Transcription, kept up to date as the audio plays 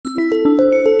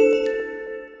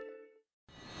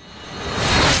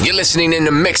You're listening in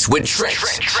the mix with Trent.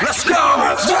 Let's go!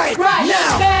 Right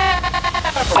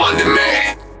now! On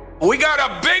demand. We got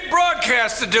a big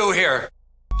broadcast to do here.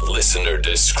 Listener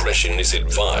discretion is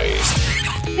advised.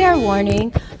 Fair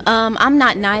warning. I'm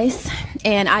not nice,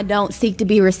 and I don't seek to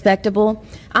be respectable.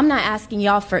 I'm not asking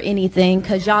y'all for anything,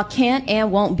 because y'all can't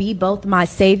and won't be both my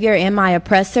savior and my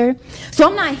oppressor. So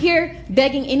I'm not here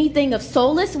begging anything of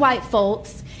soulless white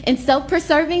folks and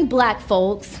self-preserving black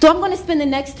folks. So I'm going to spend the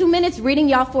next 2 minutes reading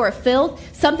y'all for a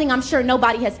filth, something I'm sure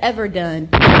nobody has ever done.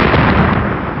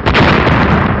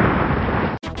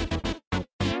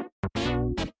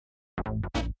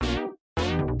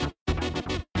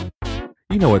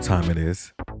 You know what time it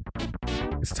is.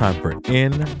 It's time for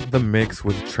In the Mix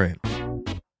with Trent.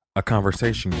 A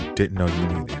conversation you didn't know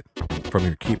you needed from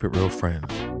your Keep It Real friend.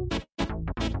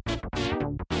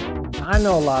 I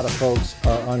know a lot of folks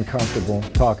are uncomfortable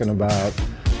talking about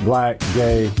black,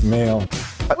 gay, male.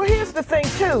 Well, here's the thing,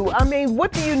 too. I mean,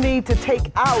 what do you need to take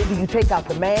out? Do you take out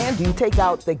the man? Do you take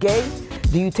out the gay?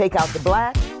 Do you take out the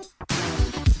black?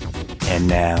 And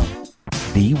now,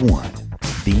 the one,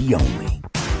 the only,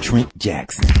 Trent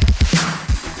Jackson.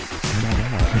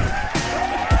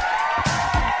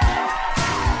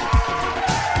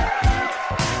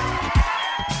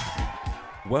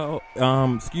 Well,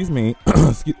 excuse me.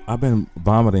 I've been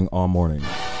vomiting all morning.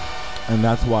 And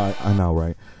that's why, I know,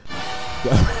 right?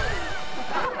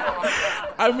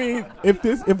 I mean,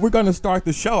 if we're going to start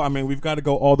the show, I mean, we've got to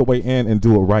go all the way in and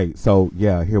do it right. So,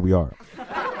 yeah, here we are.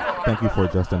 Thank you for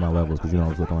adjusting my levels, because, I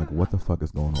was looking like, what the fuck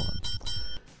is going on?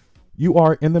 You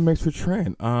are in the mix with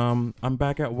Trent. I'm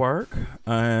back at work,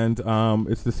 and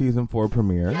it's the season 4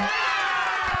 premiere.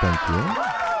 Thank you.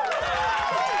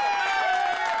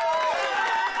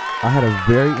 I had a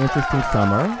very interesting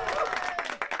summer.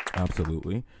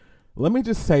 Absolutely. Let me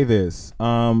just say this.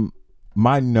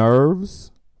 My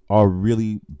nerves are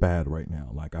really bad right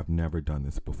now. Like, I've never done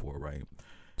this before, right?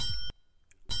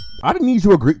 I didn't need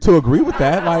you to agree with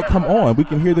that. Like, come on. We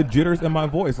can hear the jitters in my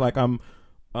voice. Like, I'm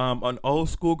an old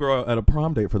school girl at a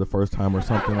prom date for the first time or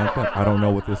something like that. I don't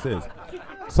know what this is.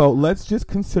 So let's just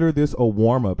consider this a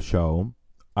warm-up show.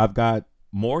 I've got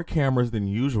more cameras than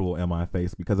usual in my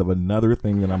face because of another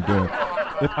thing that I'm doing.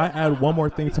 If I add one more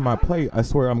thing to my plate, I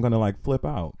swear I'm going to like flip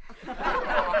out.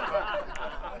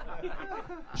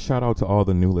 Shout out to all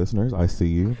the new listeners. I see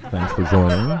you. Thanks for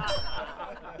joining.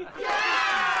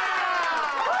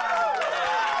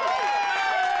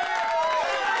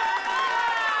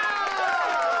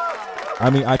 I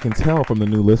mean, I can tell from the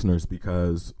new listeners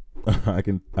because I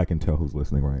can tell who's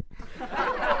listening, right?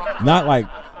 Not like,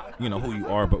 who you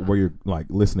are, but where you're like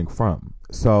listening from.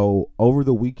 So over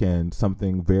the weekend,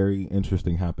 something very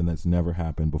interesting happened that's never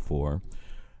happened before.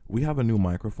 We have a new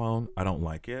microphone. I don't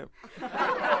like it.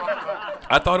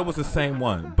 I thought it was the same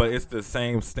one, but it's the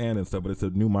same stand and stuff, but it's a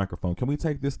new microphone. Can we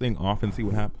take this thing off and see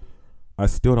what happens? I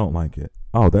still don't like it.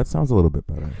 Oh, that sounds a little bit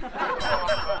better.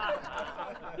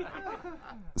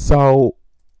 So,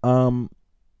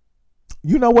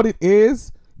 you know what it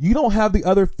is? You don't have the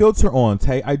other filter on,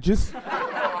 Tay.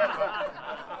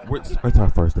 It's our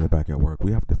first day back at work.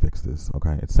 We have to fix this,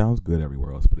 okay? It sounds good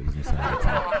everywhere else, but it doesn't sound good to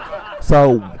me.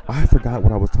 So, I forgot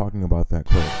what I was talking about that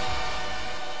quick.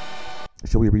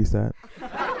 Should we reset?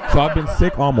 So, I've been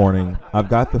sick all morning. I've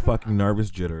got the fucking nervous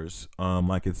jitters.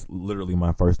 Like it's literally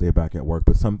my first day back at work,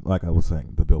 but like I was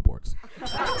saying, the billboards.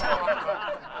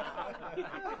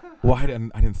 Well, I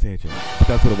didn't say it yet, but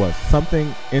that's what it was.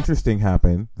 Something interesting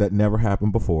happened that never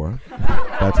happened before.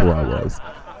 That's where I was.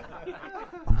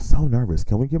 I'm so nervous.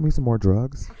 Can we give me some more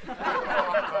drugs?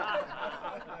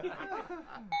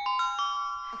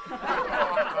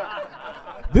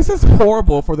 This is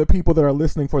horrible for the people that are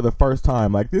listening for the first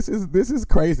time. Like, this is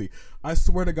crazy. I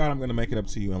swear to God, I'm going to make it up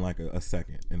to you in like a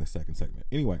second, in the second segment.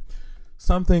 Anyway,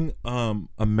 something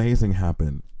amazing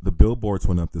happened. The billboards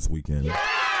went up this weekend.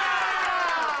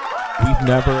 We've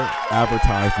never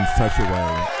advertised in such a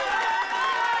way.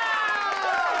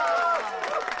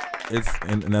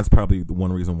 And that's probably the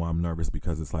one reason why I'm nervous,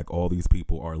 because it's like all these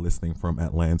people are listening from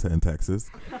Atlanta and Texas,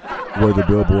 where the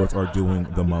billboards are doing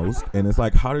the most. And it's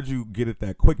like, how did you get it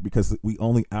that quick? Because we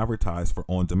only advertise for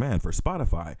on demand for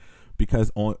Spotify,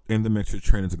 because In the Mix with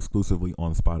Trent is exclusively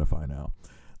on Spotify now.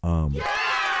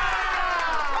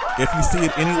 If you see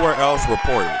it anywhere else,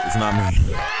 report it. It's not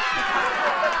me.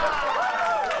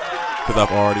 Because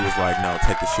I've already was like, no,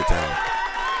 take this shit down.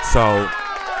 So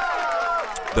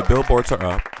the billboards are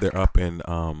up. They're up in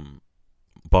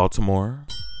Baltimore,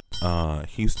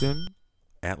 Houston,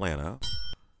 Atlanta,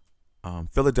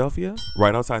 Philadelphia,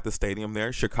 right outside the stadium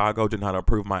there. Chicago did not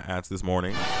approve my ads this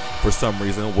morning for some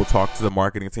reason. We'll talk to the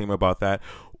marketing team about that.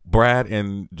 Brad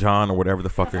and John or whatever the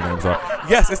fuck their names are.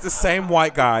 Yes, it's the same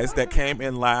white guys that came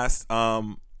in last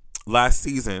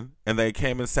season, and they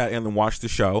came and sat in and watched the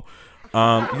show.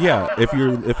 Yeah, if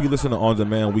you listen to On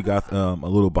Demand, we got a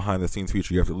little behind the scenes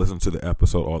feature. You have to listen to the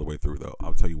episode all the way through, though.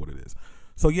 I'll tell you what it is.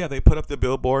 So yeah, they put up the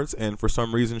billboards, and for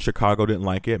some reason Chicago didn't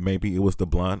like it. Maybe it was the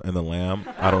blunt and the lamb.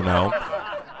 I don't know.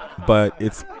 But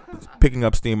it's picking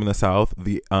up steam in the South.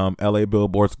 The LA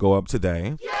billboards go up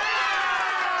today.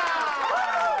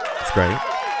 It's great.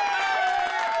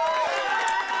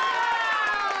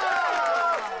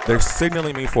 They're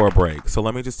signaling me for a break. So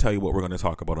let me just tell you what we're going to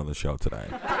talk about on the show today.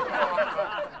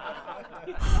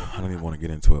 I don't even want to get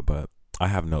into it, but I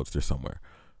have notes there somewhere.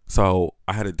 So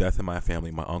I had a death in my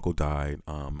family. My uncle died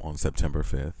on September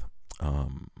 5th.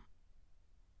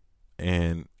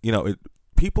 And, you know,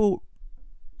 people,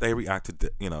 they reacted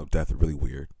to, you know, death really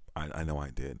weird. I know I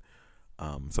did.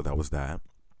 So that was that.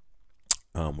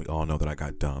 We all know that I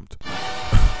got dumped.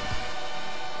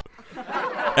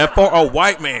 And for a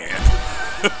white man.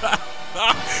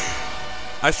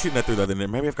 I shouldn't have threw that in there.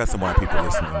 Maybe I've got some white people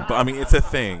listening. But, I mean, it's a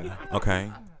thing,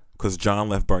 okay? Because John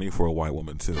left Bernie for a white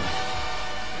woman, too.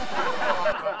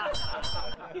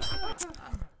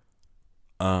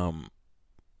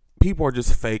 People are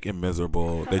just fake and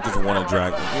miserable. They just want to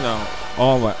drag, you know,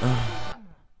 all that.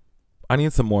 I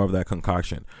need some more of that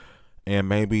concoction. And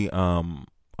maybe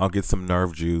I'll get some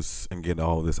nerve juice and get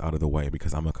all of this out of the way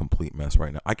because I'm a complete mess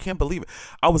right now. I can't believe it.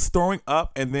 I was throwing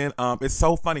up, and then it's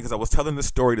so funny because I was telling this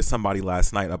story to somebody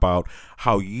last night about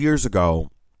how years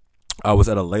ago I was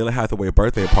at a Layla Hathaway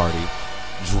birthday party,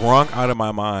 drunk out of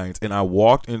my mind, and I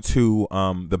walked into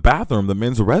the bathroom, the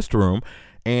men's restroom,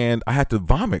 and I had to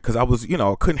vomit because I was, you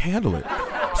know, couldn't handle it.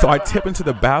 So I tip into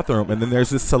the bathroom, and then there's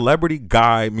this celebrity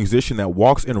guy musician that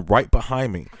walks in right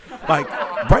behind me, like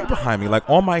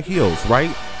on my heels, right?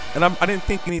 And I didn't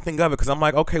think anything of it because I'm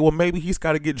like, okay, well, maybe he's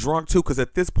got to get drunk too because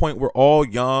at this point we're all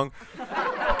young,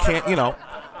 can't, you know.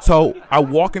 So I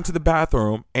walk into the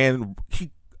bathroom and he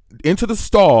into the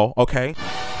stall, okay,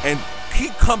 and he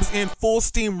comes in full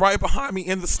steam right behind me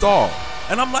in the stall,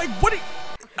 and I'm like, what?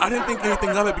 I didn't think anything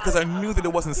of it because I knew that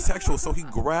it wasn't sexual. So he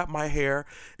grabbed my hair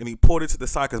and he pulled it to the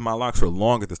side because my locks were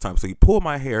long at this time. So he pulled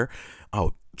my hair.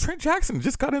 Oh, Trent Jackson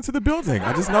just got into the building.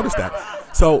 I just noticed that.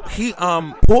 So he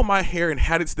pulled my hair and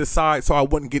had it to the side so I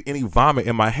wouldn't get any vomit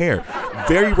in my hair.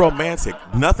 Very romantic.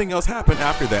 Nothing else happened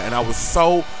after that. And I was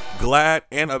so glad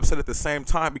and upset at the same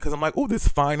time because I'm like, oh, this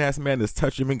fine ass man is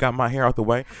touching me, got my hair out the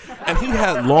way. And he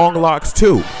had long locks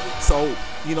too. So,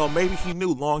 you know, maybe he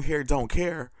knew long hair don't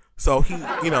care. So he,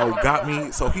 you know, got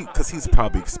me. So because he's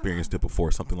probably experienced it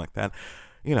before, something like that.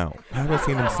 You know, I haven't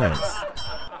seen him since.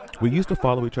 We used to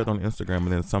follow each other on Instagram,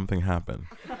 and then something happened.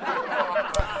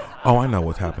 Oh, I know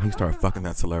what's happened. He started fucking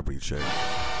that celebrity chick.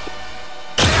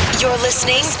 You're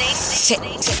listening to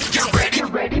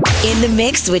In the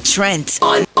Mix with Trent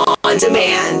on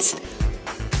Demand.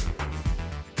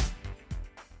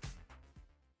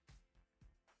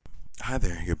 Hi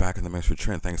there. You're back in the Mix with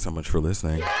Trent. Thanks so much for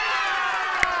listening.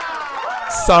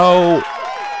 So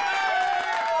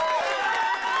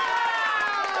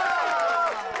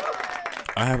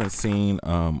I haven't seen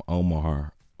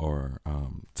Omar or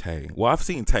Tay. Well, I've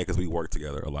seen Tay because we work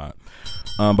together a lot.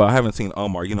 But I haven't seen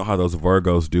Omar. You know how those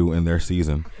Virgos do in their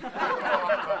season.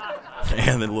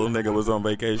 And the little nigga was on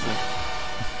vacation.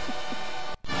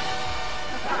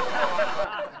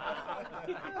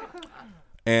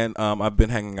 And I've been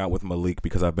hanging out with Malik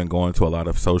because I've been going to a lot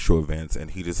of social events,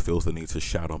 and he just feels the need to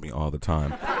shout on me all the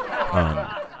time.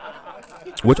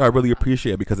 Which I really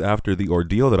appreciate because after the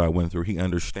ordeal that I went through, he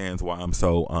understands why I'm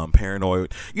so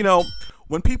paranoid. You know,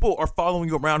 when people are following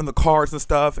you around in the cars and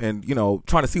stuff and, you know,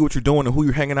 trying to see what you're doing and who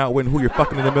you're hanging out with and who you're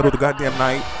fucking in the middle of the goddamn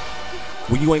night,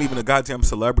 when you ain't even a goddamn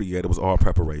celebrity yet, it was all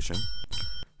preparation.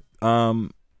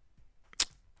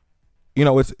 You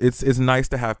know, it's nice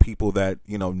to have people that,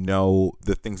 you know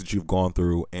the things that you've gone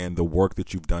through and the work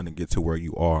that you've done to get to where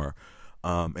you are,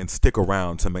 and stick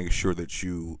around to make sure that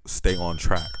you stay on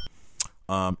track.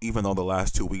 Even though the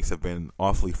last 2 weeks have been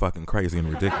awfully fucking crazy and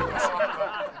ridiculous.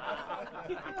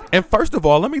 And first of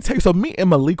all, let me tell you, so me and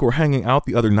Malik were hanging out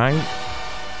the other night.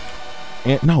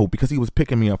 And no, because he was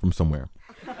picking me up from somewhere.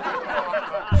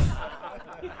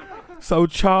 So,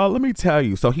 child, let me tell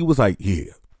you. So he was like,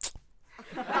 yeah,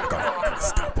 I gotta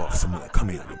stop off somewhere. Come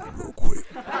here with me real quick.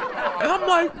 And I'm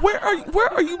like, where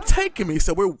are you taking me?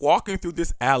 So we're walking through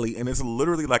this alley, and it's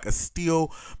literally like a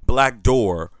steel black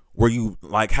door where you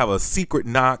like have a secret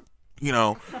knock, you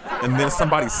know, and then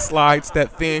somebody slides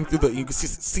that thing through you can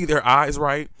see their eyes,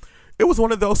 right? It was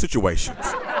one of those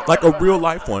situations, like a real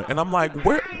life one. And I'm like,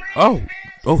 where? Oh,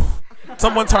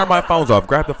 someone turned my phones off.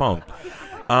 Grab the phone.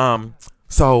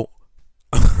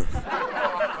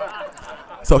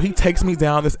 So he takes me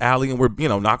down this alley and we're,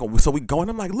 knocking. So we go and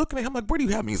I'm like, looking at him, I'm like, where do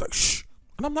you have me? He's like, shh.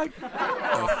 And I'm like, the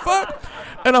fuck?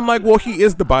 And I'm like, well, he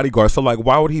is the bodyguard. So like,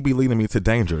 why would he be leading me to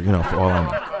danger? For all I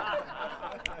know.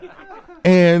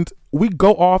 And we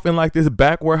go off in like this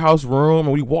back warehouse room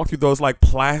and we walk through those like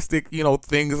plastic,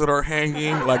 things that are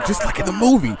hanging, like just like in the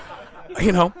movie,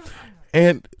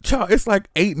 And child, it's like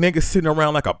 8 niggas sitting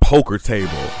around like a poker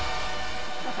table.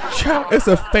 Child, it's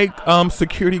a fake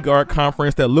security guard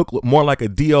conference that looked more like a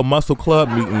DL Muscle Club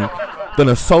meeting than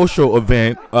a social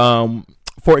event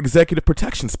for executive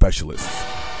protection specialists.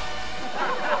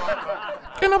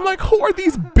 And I'm like, who are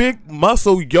these big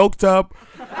muscle yoked up?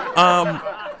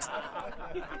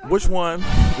 Which one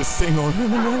is single?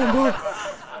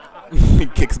 He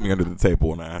kicks me under the table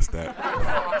when I asked that.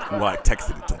 Well, I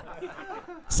texted it to him.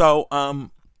 So,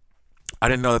 I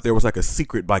didn't know that there was like a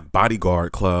secret like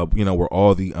bodyguard club, where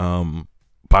all the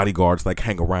bodyguards like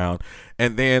hang around.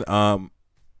 And then,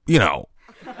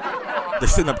 they're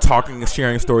sitting up talking and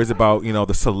sharing stories about,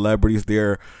 the celebrities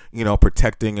they're,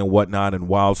 protecting and whatnot and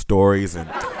wild stories. And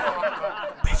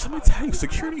bitch, let me tell you,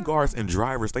 security guards and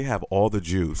drivers, they have all the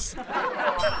juice.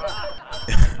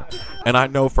 And I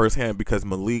know firsthand because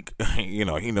Malik, he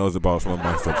knows about some of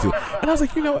my stuff too. And I was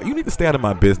like, you need to stay out of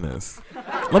my business.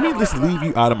 Let me just leave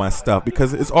you out of my stuff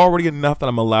because it's already enough that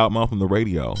I'm a loudmouth on the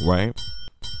radio, right?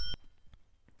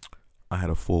 I had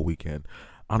a full weekend.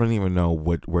 I don't even know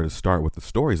where to start with the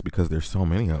stories because there's so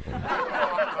many of them.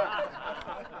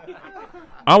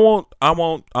 I'm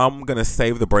going to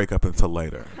save the breakup until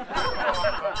later.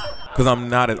 Because I'm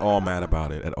not at all mad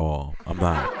about it at all. I'm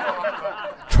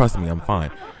not. Trust me, I'm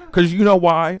fine. Because you know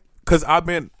why? Because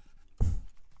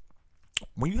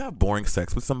when you have boring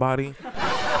sex with somebody,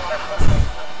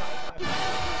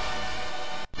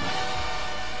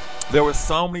 there were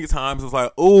so many times it was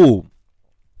like, ooh,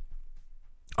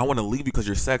 I want to leave you because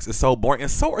your sex is so boring.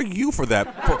 And so are you for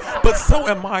that. But so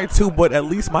am I too. But at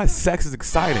least my sex is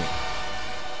exciting.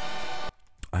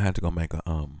 I had to go make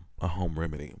a home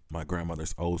remedy. My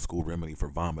grandmother's old school remedy for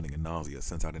vomiting and nausea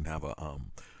since I didn't have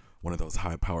one of those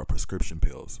high-powered prescription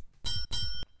pills.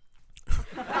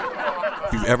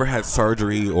 If you've ever had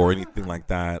surgery or anything like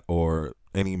that, or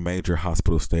any major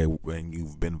hospital stay and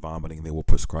you've been vomiting, they will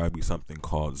prescribe you something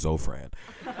called Zofran.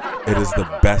 It is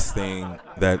the best thing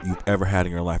that you've ever had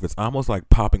in your life. It's almost like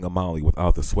popping a Molly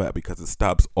without the sweat because it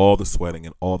stops all the sweating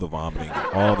and all the vomiting and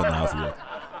all the nausea.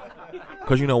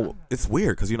 Because, it's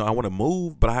weird because, I want to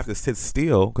move, but I have to sit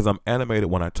still because I'm animated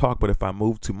when I talk. But if I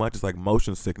move too much, it's like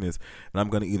motion sickness. And I'm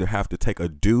going to either have to take a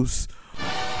deuce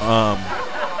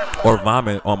or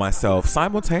vomit on myself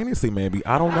simultaneously, maybe.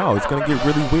 I don't know. It's going to get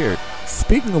really weird.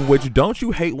 Speaking of which, don't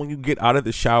you hate when you get out of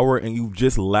the shower and you've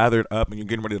just lathered up and you're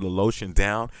getting ready to lotion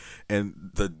down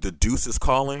and the deuce is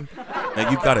calling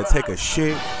and you've got to take a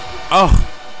shit? Oh,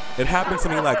 it happened to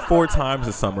me like 4 times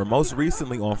this summer. Most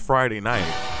recently on Friday night.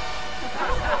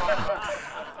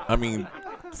 I mean,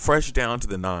 fresh down to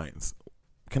the nines.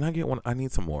 Can I get one? I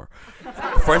need some more.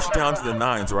 Fresh down to the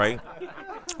nines, right?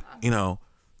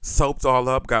 Soaped all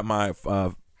up. Got my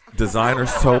designer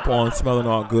soap on, smelling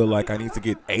all good. Like I need to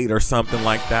get 8 or something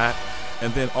like that.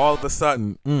 And then all of a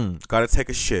sudden, gotta take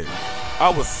a shit.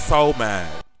 I was so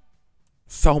mad.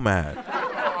 So mad.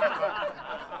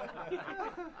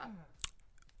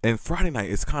 And Friday night,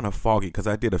 it's kind of foggy because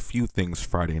I did a few things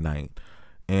Friday night.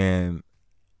 And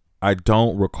I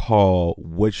don't recall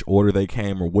which order they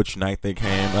came or which night they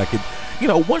came. Like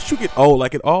once you get old,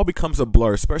 like it all becomes a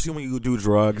blur, especially when you do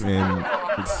drugs and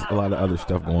it's a lot of other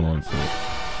stuff going on. So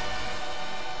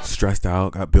stressed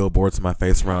out, got billboards in my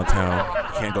face around town.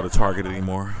 Can't go to Target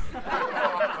anymore.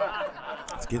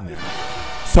 It's getting there.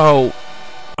 So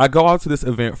I go out to this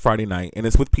event Friday night, and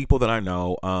it's with people that I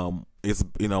know. It's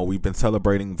we've been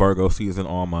celebrating Virgo season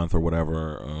all month or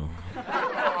whatever.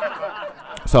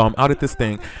 So I'm out at this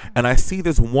thing and I see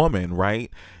this woman, right?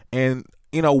 And,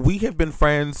 we have been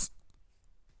friends.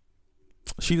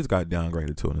 She just got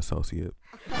downgraded to an associate.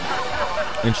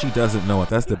 And she doesn't know it.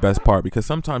 That's the best part because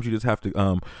sometimes you just have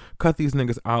to cut these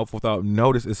niggas out without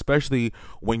notice, especially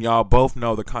when y'all both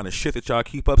know the kind of shit that y'all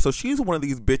keep up. So she's one of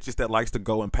these bitches that likes to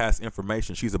go and pass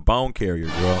information. She's a bone carrier,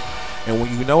 girl. And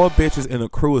when you know a bitch is in a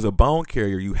crew as a bone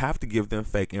carrier, you have to give them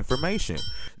fake information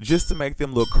just to make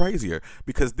them look crazier.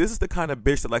 Because this is the kind of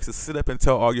bitch that likes to sit up and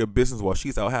tell all your business while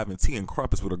she's out having tea and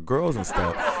crumpets with her girls and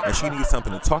stuff. And she needs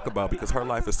something to talk about because her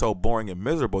life is so boring and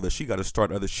miserable that she got to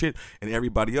start other shit and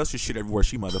everybody else's shit everywhere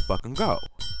she motherfucking go.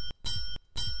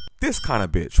 This kind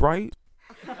of bitch, right?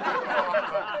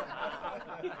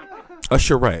 A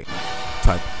charade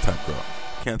type girl.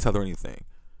 Can't tell her anything.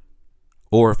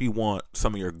 Or if you want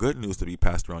some of your good news to be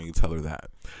passed around, you tell her that.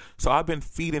 So I've been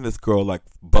feeding this girl like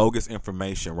bogus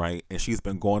information, right? And she's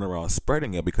been going around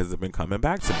spreading it because it's been coming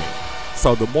back to me.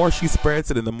 So the more she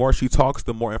spreads it and the more she talks,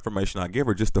 the more information I give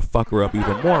her just to fuck her up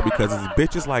even more, because it's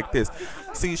bitches like this.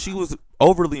 See, she was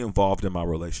overly involved in my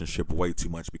relationship way too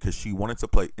much because she wanted to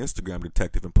play Instagram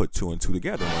detective and put 2 and 2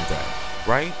 together one day,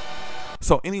 right?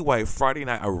 So anyway, Friday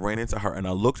night I ran into her and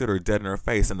I looked at her dead in her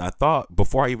face, and I thought,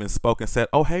 before I even spoke and said,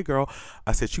 "Oh, hey girl,"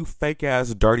 I said, "You fake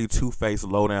ass, dirty, two-faced,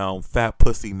 low down, fat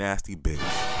pussy, nasty bitch."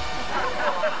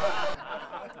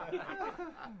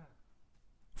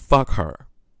 Fuck her.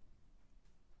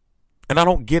 And I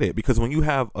don't get it, because when you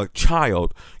have a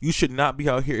child, you should not be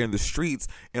out here in the streets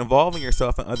involving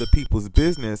yourself in other people's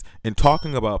business and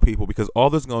talking about people, because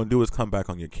all this going to do is come back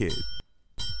on your kid.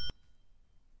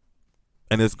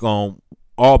 And it's going to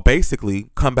all basically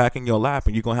come back in your lap,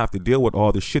 and you're going to have to deal with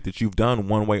all the shit that you've done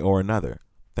one way or another.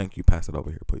 Thank you. Pass it over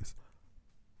here, please.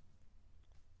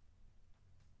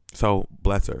 So,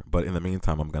 bless her. But in the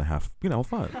meantime, I'm going to have,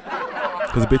 fun.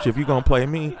 Because, bitch, if you're going to play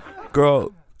me,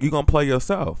 girl, you're going to play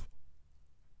yourself.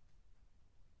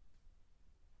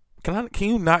 Can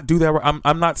you not do that?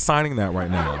 I'm not signing that right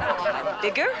now. I'm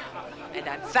bigger and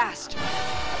I'm faster.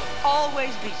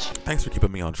 Always beat you. Thanks for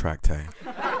keeping me on track, Tay.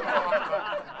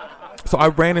 So I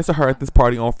ran into her at this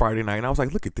party on Friday night, and I was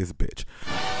like, look at this bitch.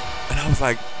 And I was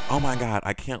like, oh my God,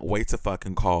 I can't wait to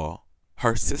fucking call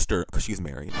her sister, because she's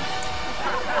married.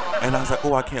 And I was like,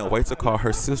 oh, I can't wait to call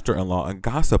her sister-in-law and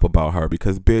gossip about her,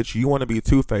 because, bitch, you want to be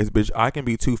two-faced, bitch. I can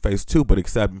be two-faced too, but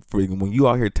except for when you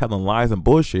out here telling lies and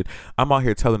bullshit, I'm out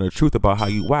here telling the truth about how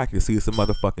you whack. You see, it's a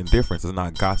motherfucking difference. It's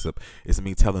not gossip. It's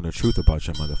me telling the truth about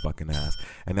your motherfucking ass.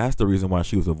 And that's the reason why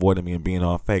she was avoiding me and being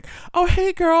all fake. Oh,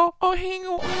 hey, girl. Oh, hey.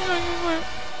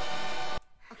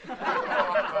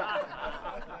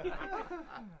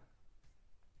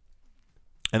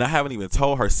 And I haven't even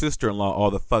told her sister-in-law all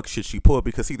the fuck shit she pulled,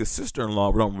 because see, the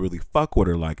sister-in-law don't really fuck with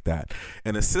her like that.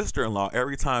 And the sister-in-law,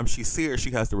 every time she see her,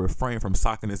 she has to refrain from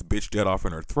socking this bitch dead off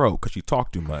in her throat because she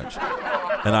talk too much.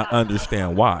 And I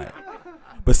understand why.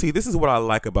 But see, this is what I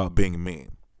like about being me.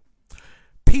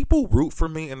 People root for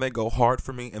me and they go hard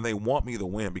for me and they want me to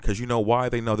win, because you know why?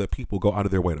 They know that people go out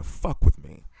of their way to fuck with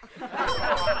me.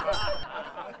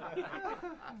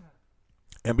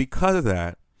 And because of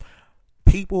that,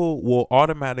 people will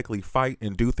automatically fight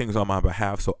and do things on my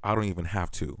behalf, so I don't even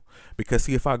have to. Because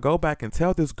see, if I go back and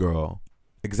tell this girl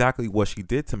exactly what she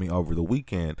did to me over the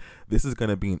weekend, this is going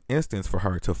to be an instance for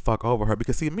her to fuck over her.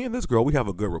 Because see, me and this girl, we have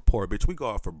a good rapport, bitch. We go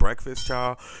out for breakfast,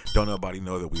 child. Don't nobody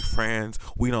know that we friends.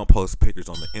 We don't post pictures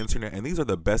on the internet. And these are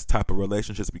the best type of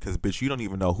relationships, because, bitch, you don't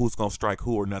even know who's going to strike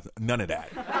who or nothing. None of that.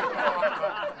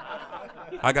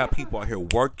 I got people out here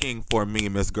working for me,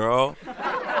 Miss Girl.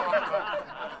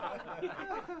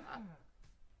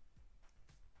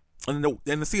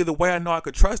 And see, the way I know I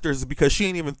could trust her is because she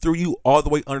ain't even threw you all the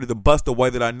way under the bus the way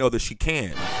that I know that she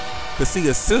can. Because see,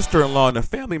 a sister-in-law and a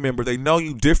family member, they know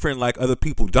you different like other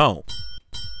people don't.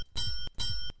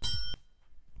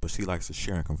 But she likes to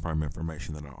share and confirm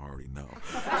information that I already know.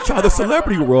 Child, the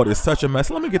celebrity world is such a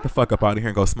mess. Let me get the fuck up out of here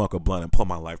and go smoke a blunt and pull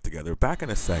my life together. Back in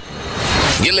a second.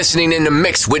 You're listening in the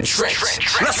mix with Trent.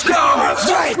 Let's go!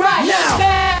 Right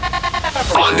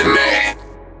now! On demand.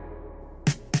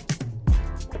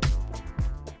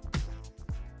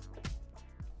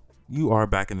 You are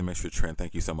back in the mix with Trent.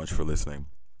 Thank you so much for listening.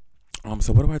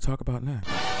 So what do I talk about next?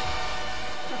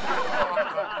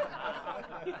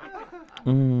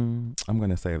 I'm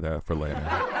going to save that for later.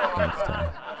 Thanks, Tom.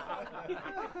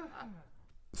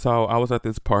 So I was at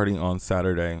this party on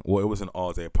Saturday. Well, it was an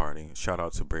all-day party. Shout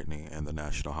out to Brittany and the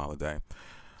national holiday.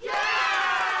 Yeah!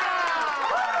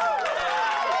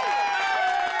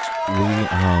 We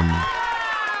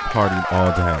partied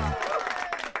all day.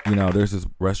 You know, there's this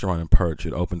restaurant in Perch.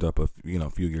 It opened up a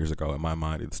few years ago. In my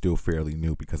mind, it's still fairly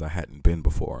new because I hadn't been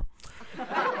before.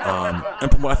 And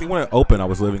I think when it opened, I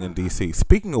was living in D.C.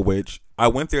 Speaking of which, I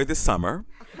went there this summer.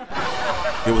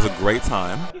 It was a great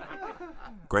time.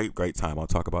 Great time.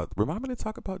 Remind me to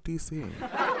talk about D.C.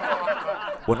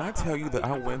 When I tell you that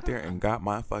I went there and got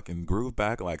my fucking groove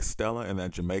back like Stella and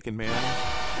that Jamaican man.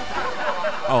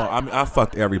 Oh, I mean, I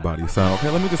fucked everybody, son.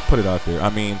 Okay, let me just put it out there. I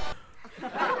mean...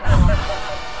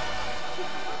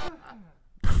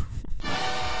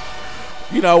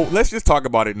 let's just talk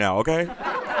about it now, okay?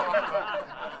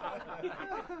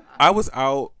 I was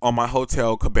out on my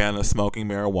hotel cabana smoking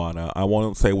marijuana. I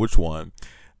won't say which one.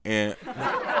 And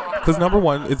because number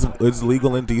one, it's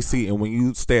legal in D.C. And when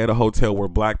you stay at a hotel where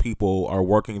black people are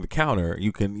working the counter,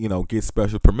 you can, get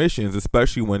special permissions,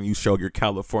 especially when you show your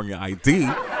California ID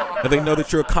And they know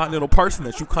that you're a continental person,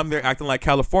 that you come there acting like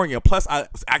California. Plus, I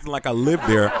was acting like I live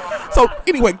there. So,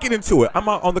 anyway, get into it. I'm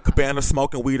out on the cabana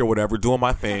smoking weed or whatever, doing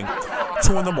my thing.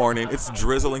 2 in the morning. It's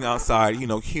drizzling outside,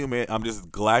 humid. I'm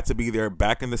just glad to be there,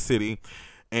 back in the city.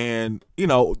 And,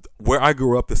 where I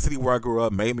grew up, the city where I grew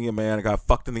up made me a man. I got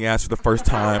fucked in the ass for the first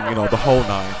time, the whole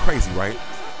nine. Crazy, right?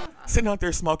 Sitting out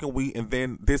there smoking weed, and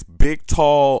then this big,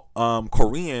 tall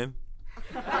Korean.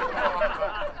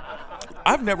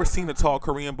 I've never seen a tall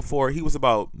Korean before. He was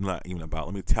not even about,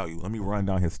 let me tell you. Let me run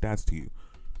down his stats to you.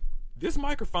 This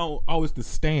microphone always the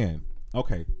stand.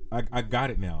 Okay, I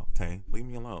got it now, Tang. Leave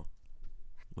me alone.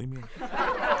 Leave me alone.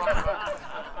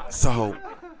 So,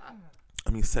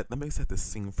 let me set the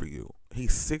scene for you.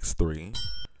 He's 6'3",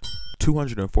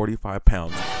 245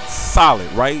 pounds.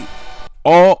 Solid, right?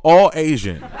 All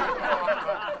Asian.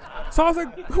 So I was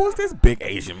like, who is this big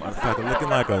Asian motherfucker looking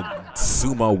like a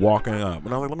sumo walking up?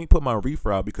 And I was like, let me put my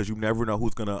reefer out, because you never know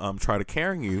who's gonna try to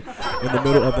carry you in the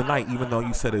middle of the night, even though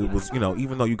you said it was,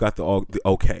 even though you got the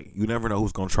okay. You never know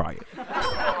who's gonna try it.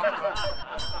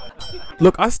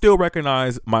 Look, I still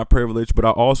recognize my privilege, but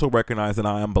I also recognize that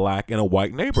I am black in a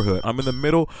white neighborhood. I'm in the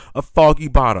middle of Foggy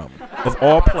Bottom, of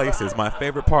all places, my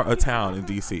favorite part of town in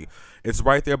D.C. It's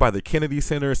right there by the Kennedy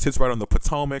Center. It sits right on the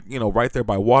Potomac, right there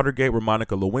by Watergate, where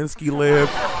Monica Lewinsky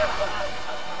lived.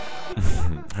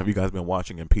 Have you guys been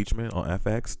watching Impeachment on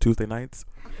FX Tuesday nights?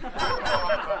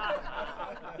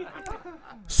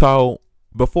 So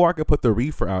before I could put the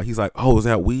reefer out, he's like, oh, is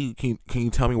that weed? Can you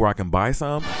tell me where I can buy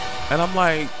some? And I'm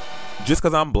like, just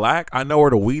because I'm black, I know where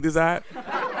the weed is at?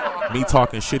 Me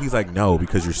talking shit. He's like, no,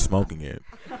 because you're smoking it.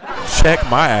 Check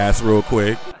my ass real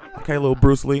quick. Okay, little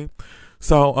Bruce Lee.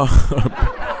 So,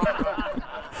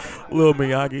 little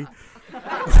Miyagi.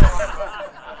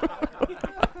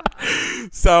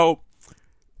 So,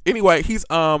 anyway, he's,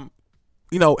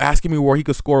 asking me where he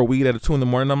could score weed at 2 in the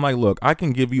morning. I'm like, look, I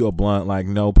can give you a blunt, like,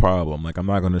 no problem. Like, I'm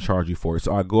not going to charge you for it.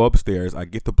 So I go upstairs, I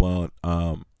get the blunt,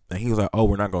 and he was like, oh,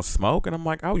 we're not going to smoke? And I'm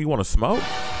like, oh, you want to smoke?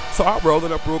 So I roll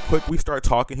it up real quick. We start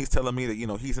talking. He's telling me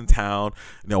that, he's in town,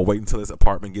 waiting until his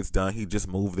apartment gets done. He just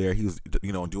moved there. He was,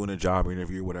 doing a job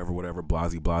interview, whatever,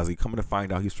 blasey. Coming to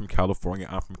find out he's from California.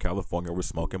 I'm from California. We're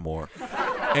smoking more.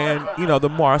 And, the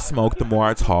more I smoke, the more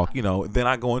I talk, then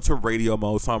I go into radio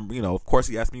mode. So I'm, of course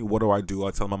he asked me, what do I do?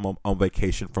 I tell him I'm on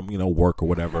vacation from, work or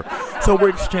whatever. So we're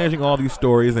exchanging all these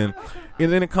stories, and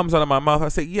then it comes out of my mouth. I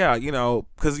say, yeah,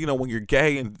 because, when you're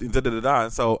gay and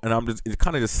da-da-da-da. And I'm just, it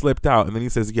kind of just slipped out. And then he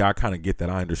says, yeah, I kind of get that.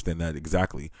 I understand that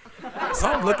exactly. So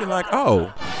I'm looking like,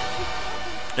 oh.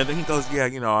 And then he goes, yeah,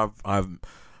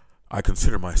 I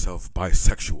consider myself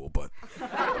bisexual, but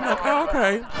I'm like, oh,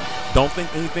 okay. Don't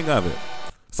think anything of it.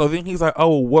 So then he's like,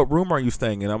 oh, what room are you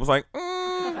staying in? I was like,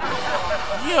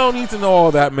 you don't need to know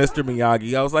all that, Mr.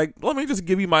 Miyagi. I was like, let me just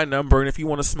give you my number, and if you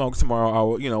want to smoke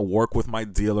tomorrow, I'll, work with my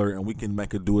dealer, and we can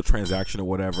do a transaction or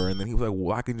whatever. And then he was like,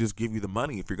 well, I can just give you the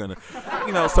money if you're going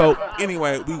to, So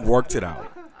anyway, we worked it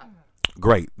out.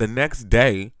 Great. The next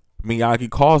day, Miyagi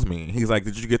calls me. He's like,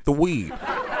 did you get the weed?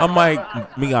 I'm like,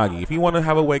 Miyagi, if you want to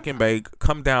have a wake and bake,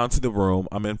 come down to the room.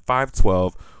 I'm in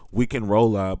 512. We can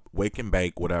roll up, wake and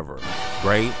bake, whatever.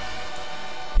 Great.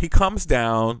 He comes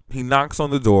down, he knocks on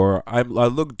the door. I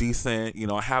look decent,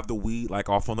 I have the weed like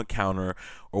off on the counter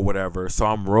or whatever. So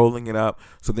I'm rolling it up.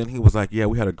 So then he was like, yeah,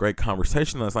 we had a great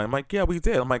conversation last night. I'm like, yeah, we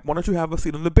did. I'm like, why don't you have a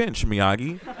seat on the bench,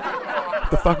 Miyagi?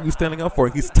 What the fuck are you standing up for?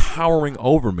 He's towering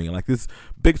over me like this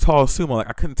big, tall sumo. Like,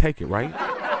 I couldn't take it, right?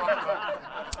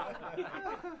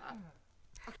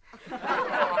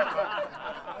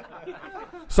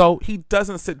 So he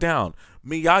doesn't sit down.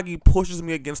 Miyagi pushes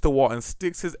me against the wall and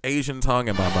sticks his Asian tongue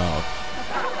in my mouth.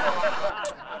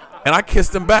 And I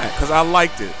kissed him back because I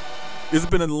liked it. It's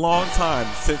been a long time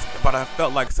since, but I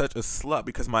felt like such a slut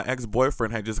because my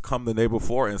ex-boyfriend had just come the day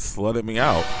before and slutted me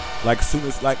out. Like, soon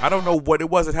as, I don't know what it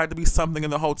was. It had to be something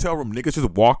in the hotel room. Niggas just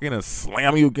walk in and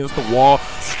slam you against the wall,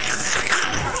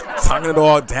 tonguing it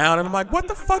all down. And I'm like, what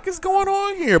the fuck is going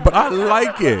on here? But I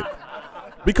like it.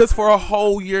 Because for a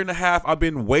whole year and a half, I've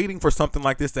been waiting for something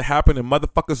like this to happen, and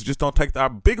motherfuckers just don't take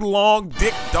that big, long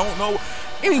dick, don't know.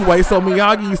 Anyway, so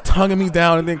Miyagi's tonguing me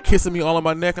down and then kissing me all on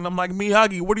my neck, and I'm like,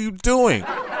 Miyagi, what are you doing?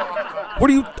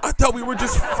 I thought we were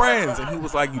just friends. And he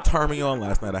was like, you turned me on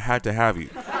last night. I had to have you.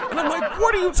 And I'm like,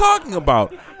 what are you talking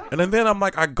about? And then I'm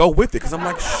like, I go with it, because I'm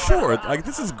like, sure, like,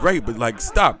 this is great, but, like,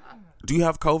 stop. Do you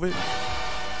have COVID?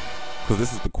 Because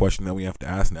this is the question that we have to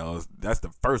ask now. That's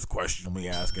the first question we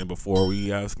asking before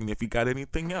we asking if you got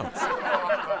anything else.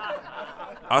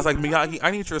 I was like, Miyagi,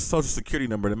 I need your social security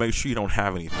number to make sure you don't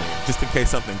have anything, just in case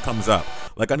something comes up.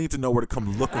 Like, I need to know where to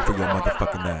come looking for your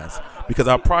motherfucking ass, because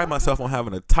I pride myself on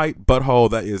having a tight butthole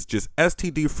that is just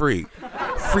STD free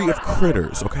of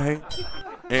critters, okay?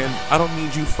 And I don't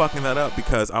need you fucking that up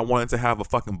because I wanted to have a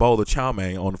fucking bowl of chow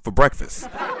mein on for breakfast.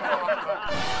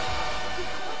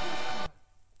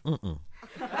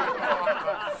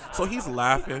 So he's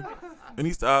laughing, and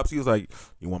he stops. He was like,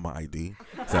 "You want my ID?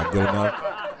 Is that good enough?"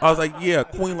 I was like, "Yeah,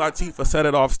 Queen Latifah, set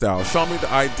it off style. Show me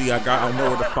the ID. I know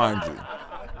where to find you."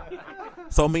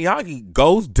 So Miyagi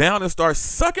goes down and starts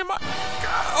sucking my.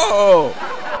 Oh,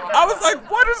 I was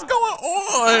like, "What is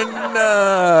going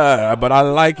on?" But I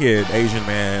like it, Asian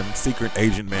man, secret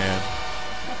Asian man.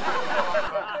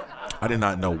 I did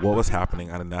not know what was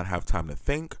happening. I did not have time to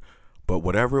think. But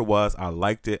whatever it was, I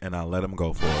liked it, and I let him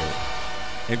go for it.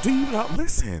 And do you not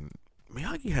listen?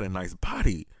 Miyagi had a nice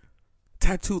body,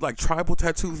 tattooed like tribal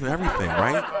tattoos and everything,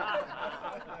 right?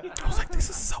 I was like, this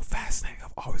is so fascinating.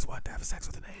 I've always wanted to have sex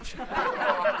with an Asian.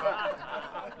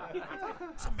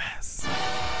 It's a mess.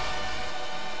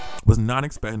 Was not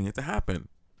expecting it to happen.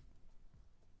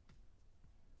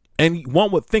 And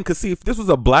one would think, cause see, if this was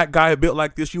a black guy built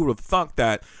like this, you would have thought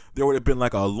that there would have been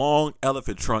like a long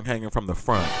elephant trunk hanging from the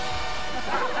front.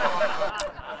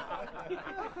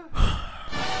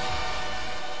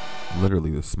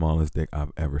 Literally the smallest dick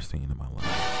I've ever seen in my life.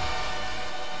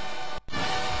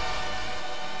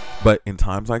 But in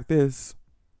times like this,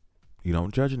 you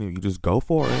don't judge anything. You just go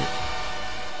for it.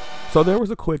 So there was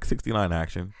a quick 69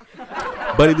 action.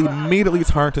 But it immediately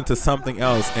turned into something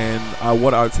else. And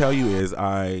what I'll tell you is did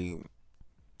I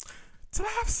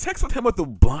have sex with him with the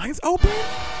blinds open?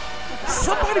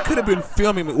 Somebody could have been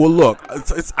filming me. Well, look,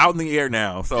 it's out in the air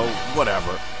now. So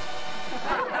whatever.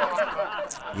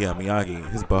 Yeah, Miyagi,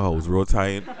 his butthole was real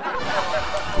tight.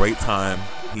 Great time.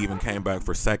 He even came back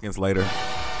for seconds later.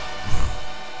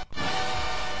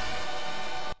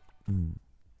 Maybe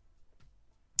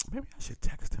I should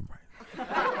text him right now.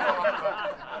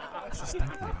 I was just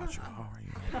thinking about you. How are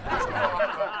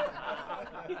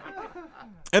you?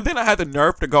 And then I had the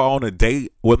nerve to go on a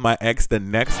date with my ex the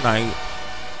next night.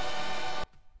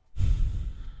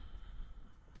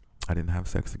 I didn't have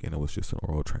sex again. It was just an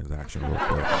oral transaction real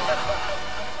quick.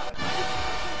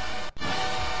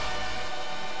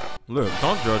 Look,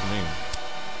 don't judge me.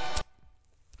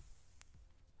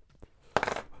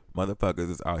 Motherfuckers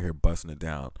is out here busting it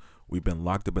down. We've been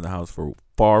locked up in the house for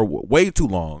way too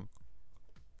long.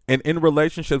 And in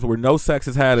relationships where no sex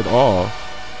is had at all,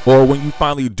 or when you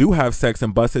finally do have sex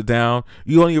and bust it down,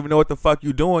 you don't even know what the fuck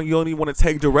you're doing. You don't even want to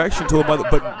take direction to a mother.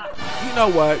 But you know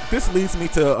what? This leads me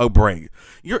to a break.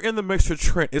 You're in the mix with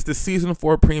Trent. It's the season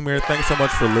 4 premiere. Thanks so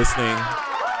much for listening.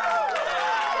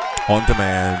 On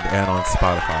demand and on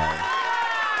Spotify.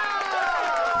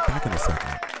 Back in a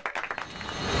second.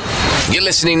 You're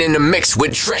listening in the mix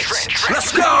with Trent.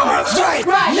 Let's go! Right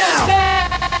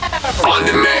now! On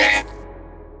demand.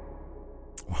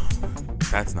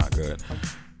 That's not good.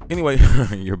 Anyway,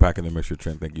 you're back in the mix with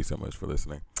Trent. Thank you so much for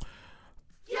listening.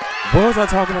 What was I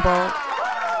talking about?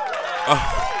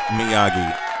 Oh,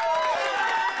 Miyagi.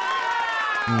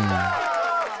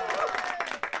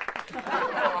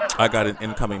 I got an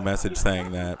incoming message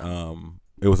saying that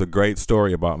it was a great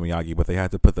story about Miyagi, but they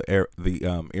had to put the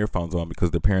earphones on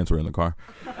because their parents were in the car.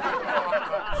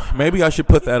 Maybe I should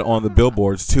put that on the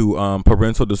billboards too.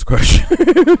 Parental discretion.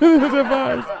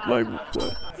 Like,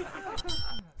 what?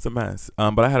 It's a mess.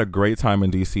 But I had a great time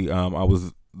in DC. I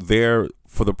was there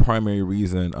for the primary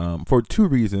reason, for 2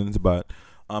 reasons, but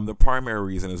the primary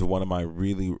reason is one of my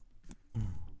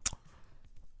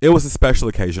it was a special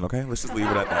occasion, okay? Let's just leave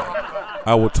it at that.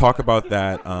 I will talk about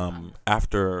that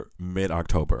after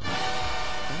mid-October.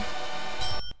 Okay?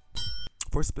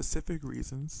 For specific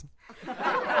reasons.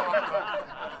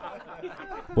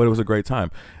 But it was a great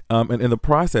time. And in the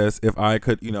process, if I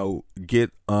could,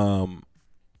 get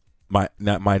my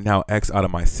now ex out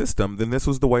of my system, then this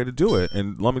was the way to do it.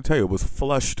 And let me tell you, it was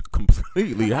flushed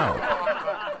completely out.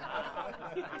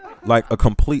 Like a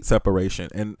complete separation.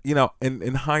 And,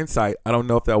 in hindsight, I don't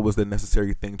know if that was the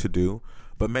necessary thing to do,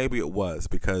 but maybe it was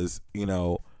because,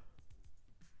 if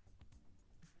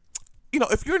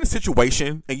you're in a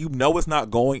situation and it's not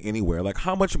going anywhere, like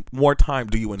how much more time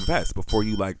do you invest before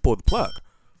you pull the plug?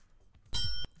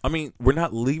 I mean, we're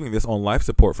not leaving this on life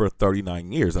support for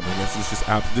 39 years. I mean, this is just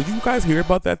absolute. Did you guys hear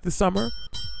about that this summer?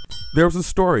 There was a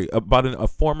story about a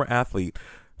former athlete,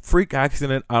 freak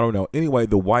accident, I don't know. Anyway,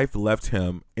 the wife left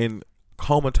him in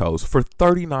comatose for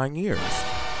 39 years.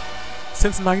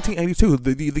 Since 1982,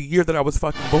 the year that I was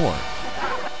fucking born.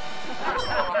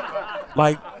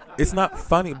 It's not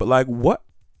funny, but what?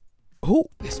 Who?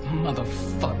 This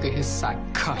motherfucker is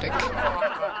psychotic.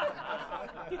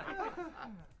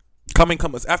 Coming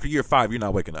after year 5, you're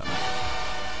not waking up.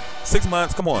 6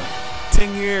 months, come on.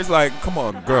 10 years, like, come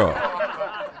on, girl.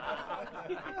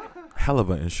 Hell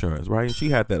of an insurance, right? She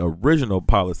had that original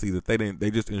policy that they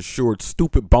just insured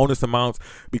stupid bonus amounts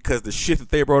because the shit that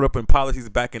they wrote up in policies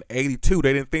back in 82,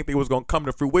 they didn't think they was gonna come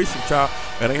to fruition, child,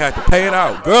 and they had to pay it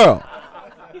out, girl.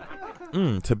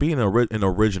 To be an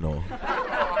original.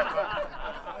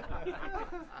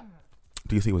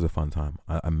 DC was a fun time.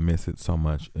 I miss it so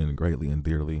much and greatly and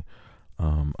dearly.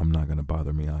 I'm not gonna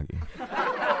bother Miyagi.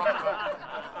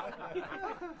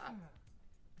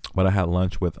 But I had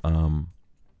lunch with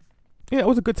yeah, it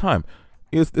was a good time.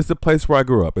 It's the place where I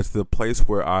grew up. It's the place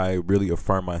where I really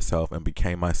affirmed myself and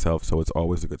became myself. So it's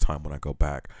always a good time when I go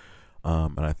back.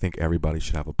 And I think everybody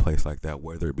should have a place like that,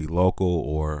 whether it be local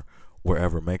or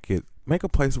wherever. Make a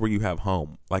place where you have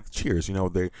home. Like Cheers, you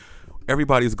know,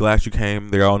 everybody's glad you came.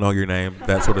 They all know your name,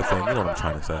 that sort of thing. You know what I'm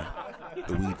trying to say.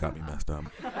 The weed got me messed up.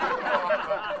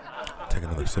 Take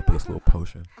another sip of this little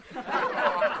potion.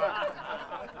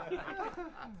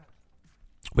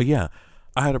 But yeah,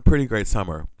 I had a pretty great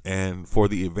summer, and for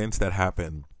the events that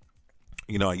happened,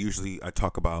 you know, I've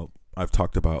talked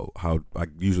about how I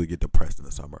usually get depressed in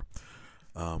the summer,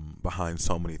 behind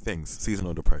so many things,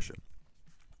 seasonal depression.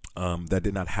 That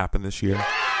did not happen this year,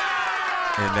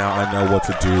 and now I know what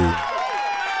to do,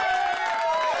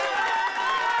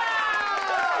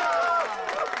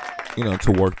 you know,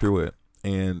 to work through it.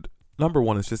 And number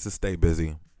one is just to stay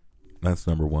busy. That's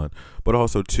number one. But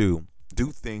also, two,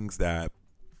 do things that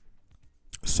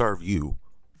serve you,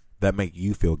 that make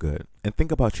you feel good. And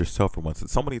think about yourself for once.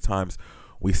 So many times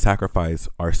we sacrifice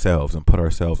ourselves and put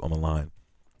ourselves on the line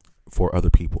for other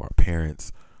people, our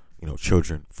parents, you know,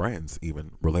 children, friends,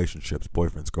 even relationships,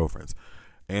 boyfriends, girlfriends.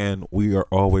 And we are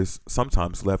always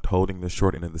sometimes left holding the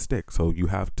short end of the stick. So you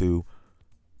have to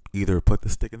either put the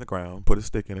stick in the ground, put a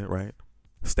stick in it, right?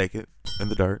 Stake it in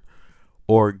the dirt,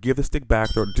 or give the stick back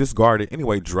or discard it.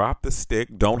 Anyway, drop the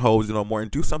stick, don't hold it no more,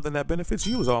 and do something that benefits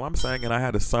you is all I'm saying. And I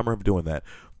had a summer of doing that,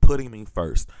 putting me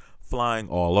first, flying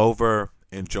all over,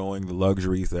 enjoying the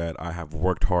luxuries that I have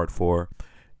worked hard for.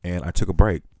 And I took a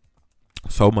break.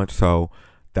 So much so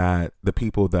that the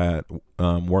people that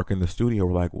work in the studio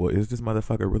were like, well, is this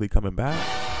motherfucker really coming back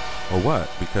or what?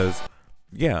 Because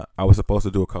yeah, I was supposed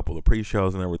to do a couple of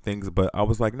pre-shows and there were things, but I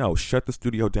was like, no, shut the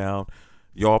studio down.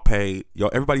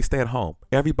 Everybody stay at home.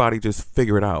 Everybody just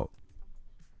figure it out.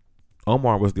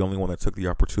 Omar was the only one that took the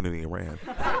opportunity and ran.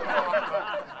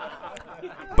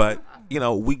 But, you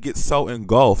know, we get so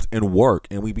engulfed in work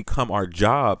and we become our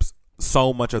jobs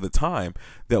so much of the time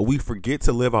that we forget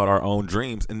to live out our own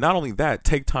dreams. And not only that,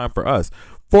 take time for us.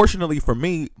 Fortunately for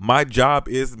me, my job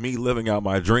is me living out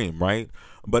my dream, right?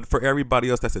 But for everybody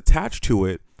else that's attached to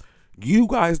it, you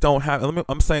guys don't have,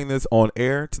 I'm saying this on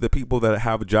air to the people that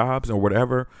have jobs or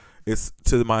whatever. It's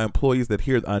to my employees that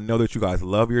here, I know that you guys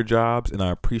love your jobs and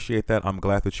I appreciate that. I'm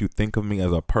glad that you think of me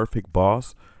as a perfect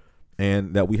boss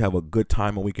and that we have a good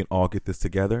time and we can all get this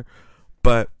together.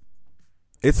 But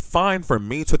it's fine for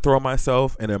me to throw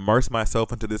myself and immerse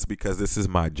myself into this because this is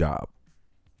my job.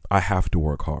 I have to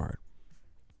work hard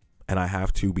and I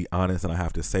have to be honest and I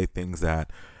have to say things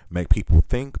that make people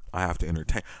think. I have to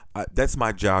entertain. That's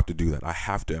my job to do that. I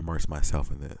have to immerse myself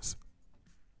in this.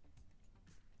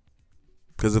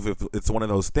 Because if it's one of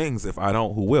those things, if I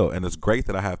don't, who will? And it's great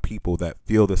that I have people that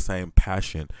feel the same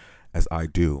passion as I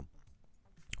do.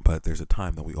 But there's a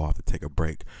time that we all have to take a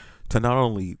break to not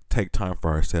only take time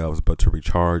for ourselves, but to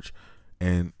recharge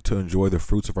and to enjoy the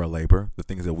fruits of our labor, the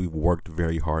things that we've worked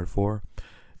very hard for.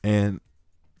 And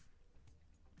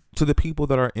to the people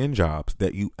that are in jobs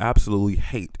that you absolutely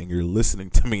hate and you're listening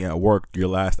to me at work your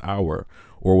last hour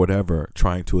or whatever,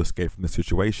 trying to escape from the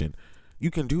situation,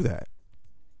 you can do that.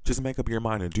 Just make up your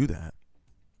mind and do that.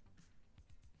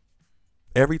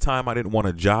 Every time I didn't want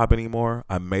a job anymore,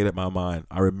 I made up my mind.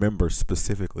 I remember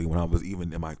specifically when I was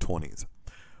even in my 20s,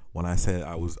 when I said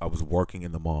I was working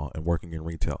in the mall and working in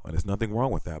retail, and there's nothing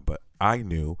wrong with that, but I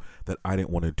knew that I didn't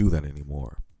want to do that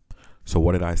anymore. So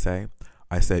what did I say?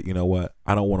 I said, you know what?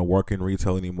 I don't want to work in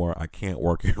retail anymore. I can't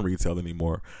work in retail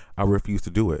anymore. I refuse to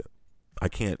do it. I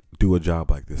can't do a job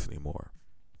like this anymore.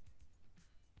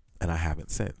 And I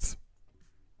haven't since.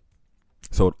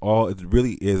 So it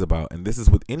really is about, and this is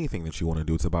with anything that you want to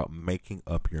do, it's about making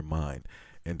up your mind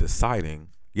and deciding,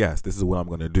 yes, this is what I'm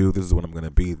going to do. This is what I'm going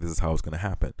to be. This is how it's going to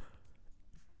happen.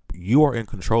 You are in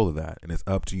control of that, and it's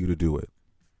up to you to do it.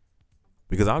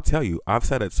 Because I'll tell you, I've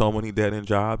sat at so many dead-end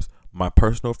jobs, my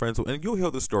personal friends, and you'll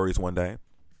hear the stories one day.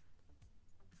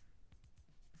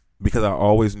 because I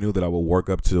always knew that I would work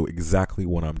up to exactly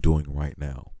what I'm doing right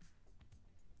now.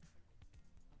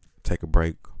 Take a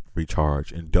break,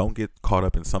 recharge, and don't get caught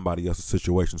up in somebody else's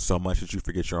situation so much that you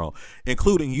forget your own,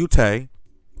 including you, Tay.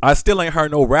 I still ain't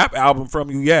heard no rap album from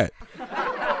you yet.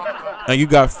 And you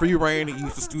got free reign to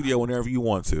use the studio whenever you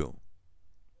want to.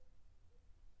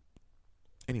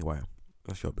 Anyway,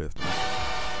 that's your business.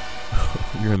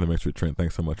 You're in the mix with Trent.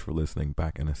 Thanks so much for listening.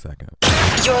 Back in a second.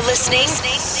 You're listening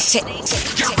to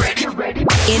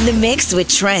In the Mix with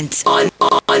Trent on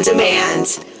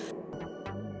demand.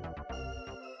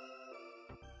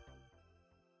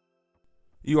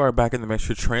 You are back in the mix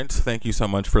with Trent. Thank you so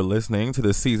much for listening to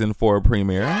the season 4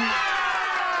 premiere.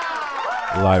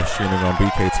 Live streaming on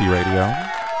BKT Radio.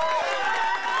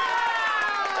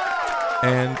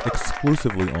 And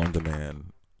exclusively on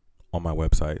demand on my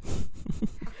website.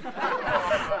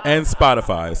 And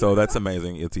Spotify. So that's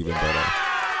amazing. It's even better.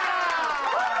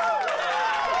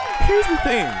 Here's the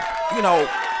thing. You know,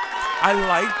 I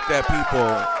like that people...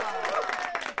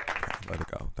 Let it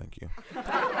go. Thank you.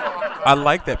 I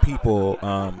like that people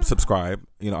subscribe.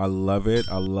 You know, I love it.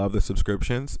 I love the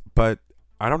subscriptions. But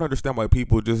I don't understand why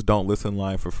people just don't listen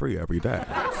live for free every day.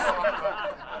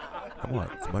 Come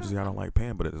on. As much as y'all don't like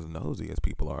paying, but as nosy as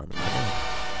people are. I mean, come on.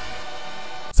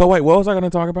 So wait, what was I going to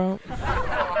talk about?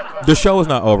 The show is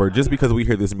not over. Just because we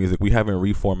hear this music, we haven't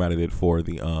reformatted it for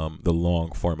the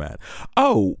long format.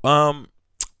 Oh, I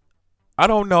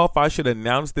don't know if I should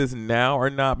announce this now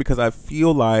or not, because I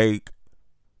feel like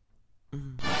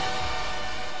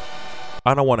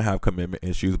I don't want to have commitment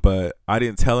issues, but I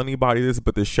didn't tell anybody this,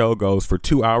 but the show goes for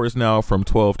 2 hours now from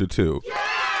 12 to 2.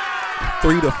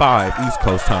 3 to 5 East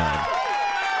Coast time.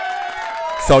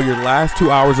 So your last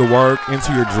 2 hours of work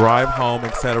into your drive home,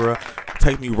 etc.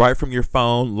 Take me right from your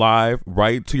phone, live,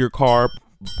 right to your car.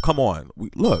 Come on.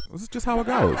 Look, this is just how it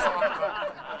goes.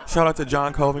 Shout out to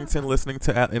John Covington listening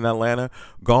to in Atlanta.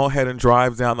 Go ahead and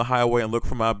drive down the highway and look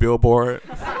for my billboard.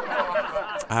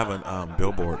 I have a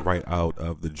billboard right out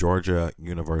of the Georgia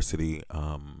University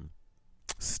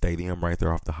stadium right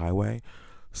there off the highway.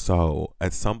 So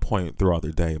at some point throughout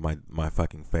the day, my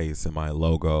fucking face and my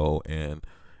logo and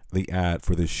the ad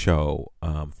for this show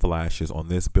flashes on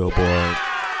this billboard.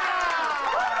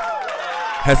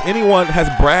 Has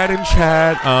Brad and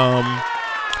Chad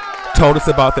told us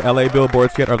about the LA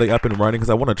billboards yet? Are they up and running?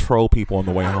 Because I want to troll people on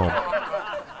the way home.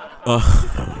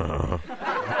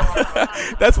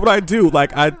 That's what I do.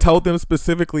 Like, I told them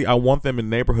specifically I want them in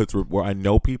neighborhoods where I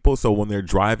know people, so when they're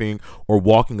driving or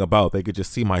walking about, they could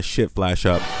just see my shit flash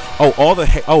up.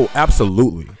 Oh,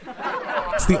 absolutely.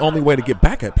 It's the only way to get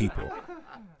back at people.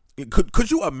 Could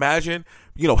you imagine,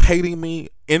 hating me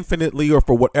infinitely, or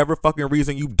for whatever fucking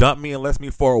reason you dumped me and left me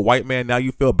for a white man? Now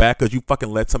you feel bad because you fucking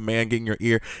let some man get in your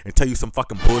ear and tell you some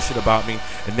fucking bullshit about me,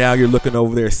 and now you're looking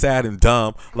over there sad and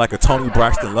dumb like a Toni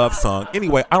Braxton love song.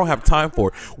 Anyway, I don't have time for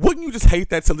it. Wouldn't you just hate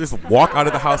that, to just walk out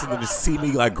of the house and then just see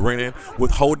me like grinning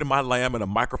with holding my lamb and a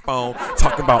microphone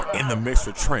talking about In the Mix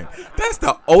with Trent? That's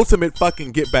the ultimate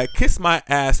fucking get back. Kiss my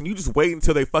ass, and you just wait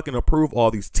until they fucking approve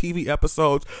all these TV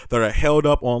episodes that are held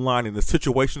up online in a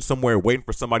situation somewhere waiting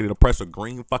for somebody to press a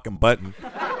green fucking button.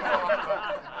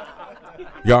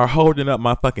 Y'all are holding up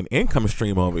my fucking income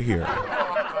stream over here.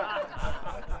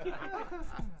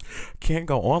 Can't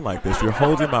go on like this. You're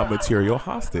holding my material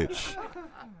hostage.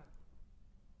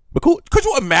 But could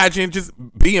you imagine just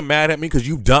being mad at me because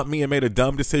you dumped me and made a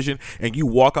dumb decision, and you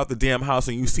walk out the damn house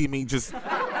and you see me just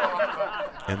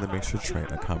in the Mix with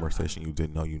Trent, a conversation you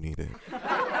didn't know you needed.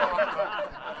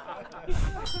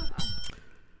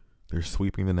 They're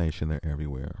sweeping the nation. They're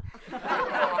everywhere.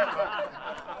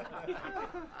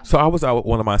 So I was out with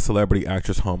one of my celebrity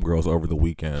actress homegirls over the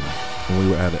weekend, and we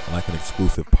were at an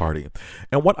exclusive party.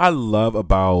 And what I love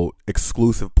about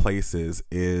exclusive places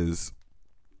is,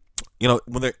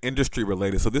 when they're industry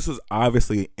related. So this was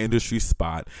obviously an industry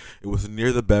spot. It was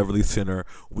near the Beverly Center.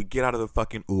 We get out of the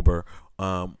fucking Uber,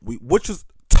 which is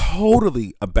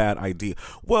totally a bad idea.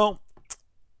 Well,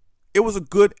 it was a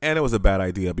good and it was a bad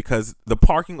idea, because the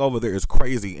parking over there is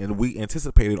crazy, and we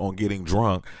anticipated on getting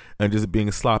drunk and just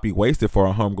being sloppy wasted for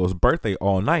our homegirl's birthday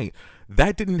all night.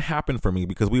 That didn't happen for me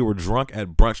because we were drunk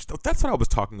at brunch. That's what I was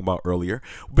talking about earlier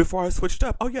before I switched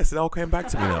up. Oh yes, it all came back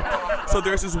to me now. So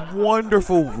there's this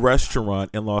wonderful restaurant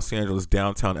in Los Angeles,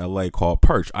 downtown LA, called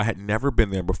Perch. I had never been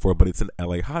there before, but it's an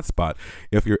LA hotspot.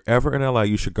 If you're ever in LA,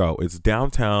 you should go. It's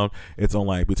downtown. It's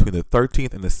on between the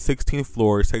 13th and the 16th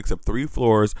floor. It takes up 3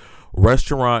 floors.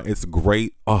 Restaurant, it's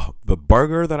great. Oh, the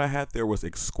burger that I had there was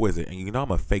exquisite. And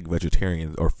I'm a fake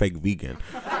vegetarian or fake vegan,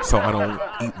 so I don't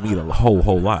eat meat a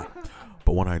whole lot.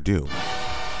 But when I do,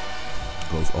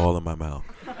 it goes all in my mouth.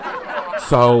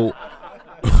 So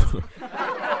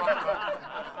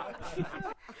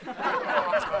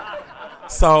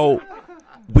So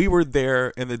we were there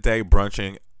in the day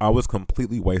brunching. I was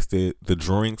completely wasted. The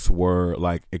drinks were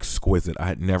like exquisite. I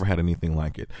had never had anything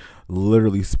like it.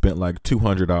 Literally spent like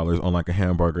 $200 on like a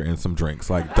hamburger and some drinks.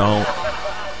 Like,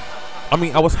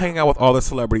 I was hanging out with all the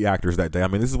celebrity actors that day. I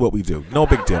mean, this is what we do. No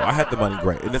big deal. I had the money,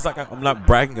 great. And it's like, I'm not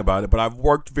bragging about it, but I've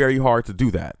worked very hard to do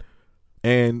that.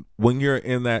 And when you're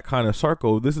in that kind of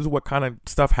circle, this is what kind of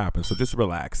stuff happens. So just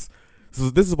relax. So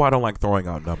this is why I don't like throwing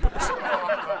out numbers.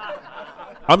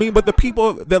 I mean, but the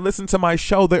people that listen to my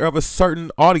show, they're of a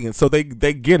certain audience, so they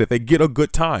get it. They get a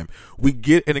good time. We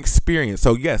get an experience.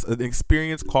 So yes, an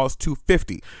experience costs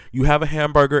 $250. You have a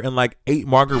hamburger and like 8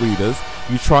 margaritas.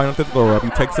 You try not to throw up. You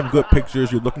take some good pictures.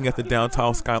 You're looking at the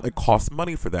downtown skyline. It costs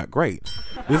money for that. Great.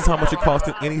 This is how much it costs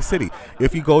in any city.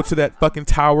 If you go to that fucking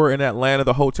tower in Atlanta,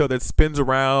 the hotel that spins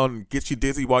around and gets you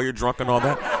dizzy while you're drunk and all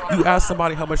that, you ask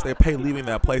somebody how much they pay leaving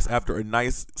that place after a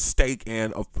nice steak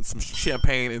and some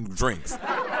champagne and drinks.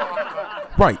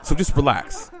 Right, so just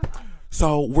relax.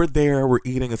 So we're there, we're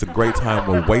eating, it's a great time,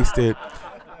 we're wasted.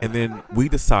 And then we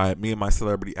decide, me and my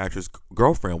celebrity actress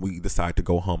girlfriend, we decide to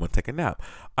go home and take a nap.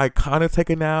 I kind of take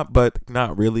a nap, but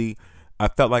not really. I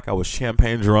felt like I was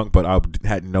champagne drunk, but I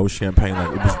had no champagne.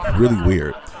 Like, it was really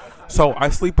weird. So I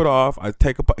sleep it off, I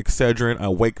take a Excedrin, I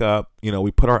wake up,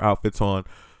 we put our outfits on.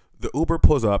 The Uber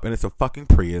pulls up, and it's a fucking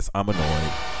Prius. I'm annoyed.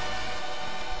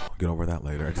 I'll get over that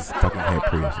later. I just fucking hate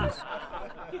Priuses.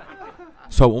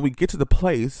 So when we get to the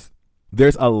place,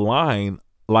 there's a line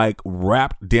like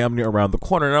wrapped damn near around the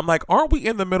corner. And I'm like, aren't we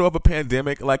in the middle of a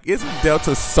pandemic? Like, isn't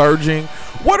Delta surging?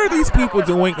 What are these people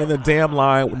doing in the damn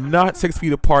line, not 6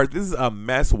 feet apart? This is a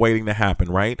mess waiting to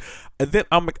happen, right? And then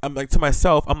I'm like to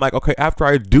myself, I'm like, okay, after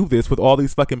I do this with all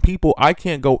these fucking people, I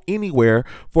can't go anywhere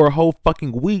for a whole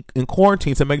fucking week in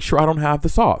quarantine to make sure I don't have the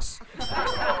sauce.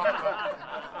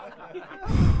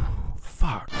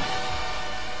 Fuck.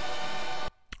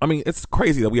 I mean, it's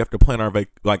crazy that we have to plan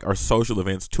our social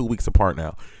events 2 weeks apart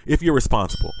now. If you're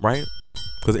responsible, right?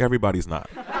 Because everybody's not.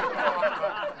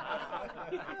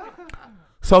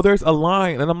 So there's a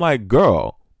line, and I'm like,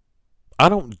 girl, I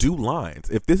don't do lines.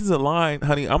 If this is a line,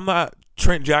 honey, I'm not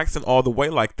Trent Jackson all the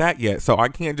way like that yet. So I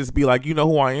can't just be like, you know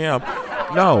who I am?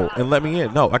 No, and let me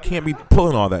in. No, I can't be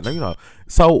pulling all that. No,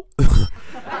 So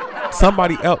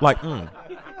somebody else, like,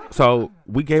 So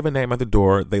we gave a name at the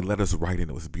door. They let us right in.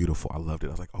 It was beautiful. I loved it. I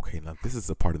was like, okay, now this is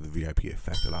a part of the VIP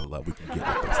effect that I love. We can get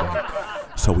with this.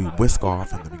 Right? So we whisk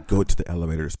off, and then we go to the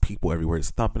elevator. There's people everywhere. It's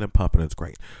thumping and pumping. It's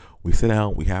great. We sit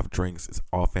down. We have drinks. It's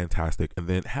all fantastic. And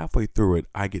then halfway through it,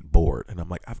 I get bored. And I'm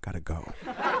like, I've got to go.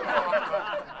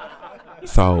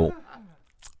 So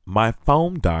my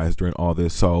phone dies during all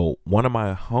this. So one of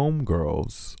my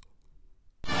homegirls,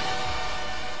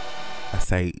 I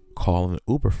say, call an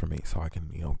Uber for me so I can,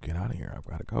 get out of here. I've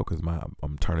got to go because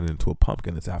I'm turning into a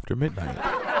pumpkin. It's after midnight.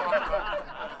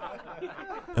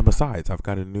 And besides, I've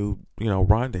got a new,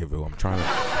 rendezvous. I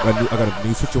got a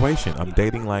new situation. I'm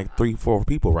dating like 3-4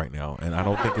 people right now, and I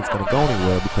don't think it's going to go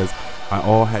anywhere because I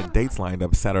all had dates lined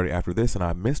up Saturday after this, and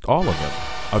I missed all of them.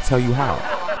 I'll tell you how.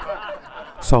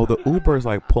 So the Uber is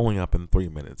like pulling up in 3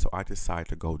 minutes, so I decide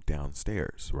to go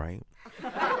downstairs, right?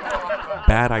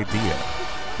 Bad idea.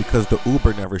 Because the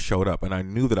Uber never showed up, and I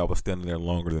knew that I was standing there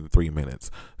longer than 3 minutes.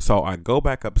 So I go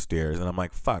back upstairs, and I'm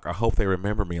like, fuck, I hope they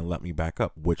remember me and let me back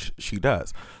up, which she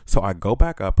does. So I go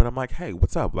back up, and I'm like, hey,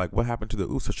 what's up? Like, what happened to the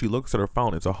Uber? So she looks at her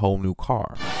phone. It's a whole new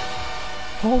car.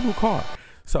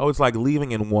 So it's like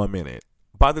leaving in 1 minute.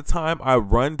 By the time I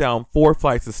run down 4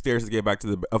 flights of stairs to get back to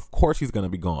the, of course he's going to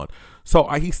be gone. So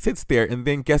he sits there, and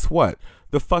then guess what?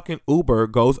 The fucking Uber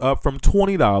goes up from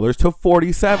 $20 to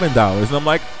 $47. And I'm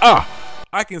like,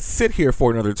 I can sit here for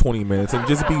another 20 minutes and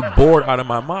just be bored out of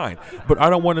my mind. But I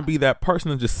don't want to be that person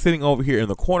that's just sitting over here in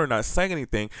the corner, not saying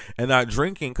anything and not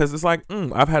drinking, because it's like,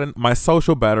 my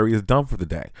social battery is done for the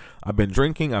day. I've been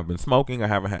drinking, I've been smoking, I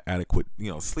haven't had adequate,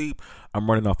 sleep. I'm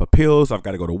running off of pills. I've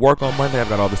got to go to work on Monday. I've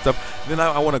got all this stuff. Then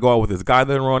I want to go out with this guy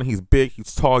later on. He's big,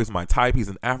 he's tall, he's my type, he's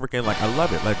an African. Like, I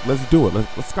love it. Like, let's do it.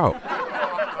 Let's go.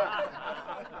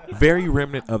 Very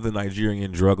remnant of the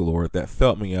Nigerian drug lord that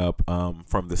felt me up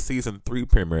from the season 3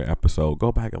 premiere episode.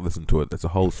 Go back and listen to it. That's a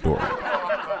whole story.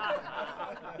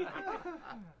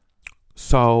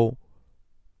 So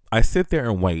I sit there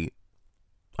and wait.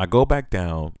 I go back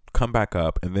down, come back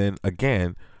up, and then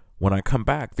again, when I come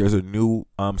back, there's a new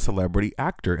celebrity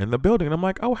actor in the building. And I'm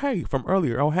like, oh, hey, from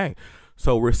earlier. Oh, hey.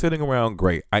 So we're sitting around.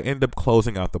 Great. I end up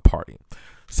closing out the party.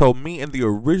 So me and the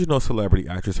original celebrity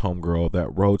actress homegirl that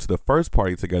rode to the first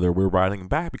party together, we're riding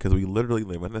back because we literally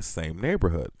live in the same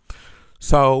neighborhood.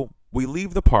 So we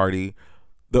leave the party.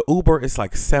 The Uber is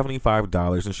like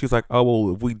 $75. And she's like, oh,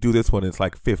 well, if we do this one, it's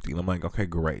like $50. And I'm like, okay,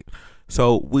 great.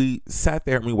 So we sat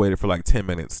there and we waited for like 10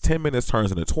 minutes. 10 minutes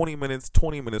turns into 20 minutes.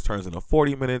 20 minutes turns into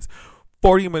 40 minutes.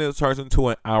 40 minutes turns into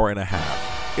an hour and a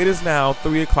half. It is now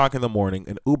 3 o'clock in the morning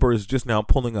and Uber is just now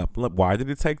pulling up. Why did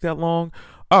it take that long?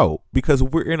 Oh, because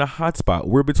we're in a hot spot.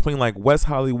 We're between like West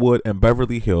Hollywood and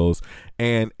Beverly Hills,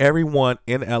 and everyone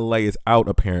in LA is out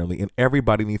apparently, and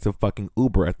everybody needs to fucking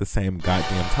Uber at the same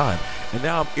goddamn time. And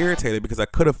now I'm irritated because I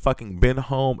could have fucking been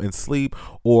home and sleep,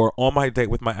 or on my date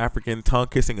with my African tongue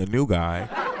kissing a new guy,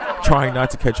 trying not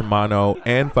to catch mono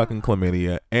and fucking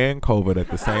chlamydia and COVID at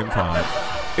the same time.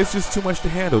 It's just too much to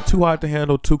handle, too hot to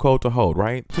handle, too cold to hold,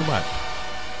 right? Too much.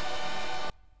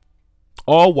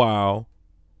 All while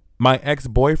my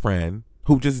ex-boyfriend,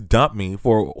 who just dumped me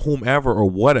for whomever or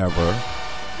whatever,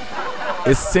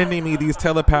 is sending me these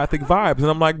telepathic vibes. And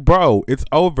I'm like, bro, it's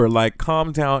over. Like,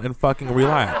 calm down and fucking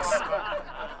relax.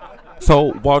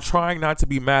 So while trying not to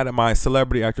be mad at my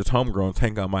celebrity actress homegirl and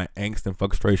take out my angst and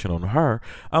frustration on her,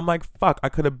 I'm like, fuck, I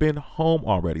could have been home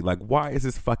already. Like, why is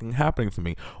this fucking happening to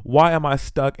me? Why am I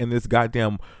stuck in this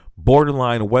goddamn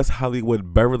borderline West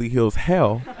Hollywood, Beverly Hills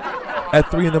hell at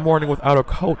 3 in the morning without a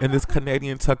coat and this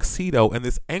Canadian tuxedo and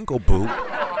this ankle boot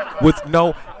with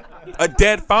a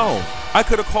dead phone? I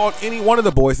could have called any one of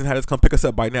the boys and had us come pick us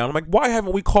up by now. I'm like, why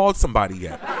haven't we called somebody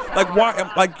yet? Like,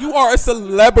 why? You are a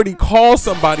celebrity. Call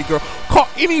somebody, girl. Call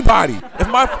anybody.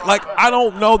 I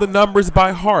don't know the numbers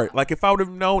by heart. Like, if I would have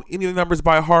known any of the numbers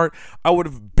by heart, I would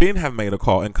have made a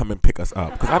call and come and pick us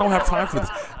up, because I don't have time for this.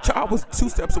 Child was 2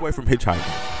 steps away from hitchhiking.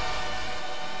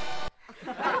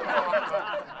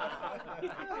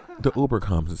 The Uber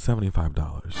comes at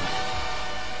 $75.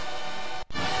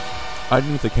 I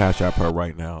need to cash app her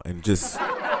right now and just,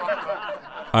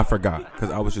 I forgot, because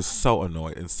I was just so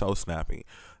annoyed and so snappy.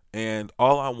 And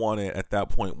all I wanted at that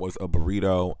point was a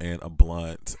burrito and a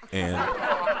blunt. And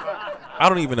I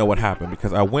don't even know what happened,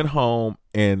 because I went home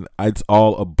and it's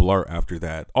all a blur after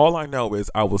that. All I know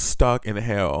is I was stuck in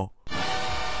hell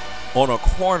on a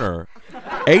corner,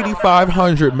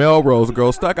 8500 Melrose,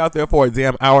 girl, stuck out there for a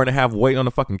damn hour and a half waiting on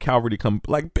the fucking Calvary to come.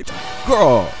 Like, bitch,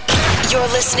 girl. You're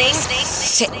listening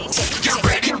to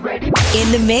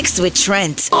In the Mix with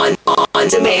Trent on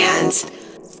demand.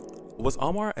 Was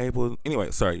Omar able?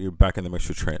 Anyway, sorry, you're back in the mix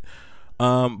with Trent.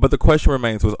 But the question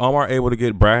remains: was Omar able to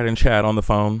get Brad and Chad on the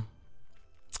phone?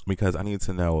 Because I need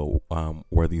to know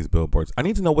where these billboards. I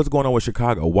need to know what's going on with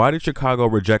Chicago. Why did Chicago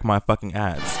reject my fucking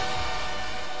ads?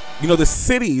 You know, the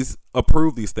cities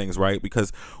approve these things, right?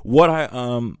 Because what I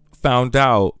found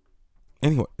out.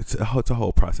 Anyway, it's a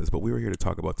whole process, but we were here to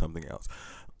talk about something else.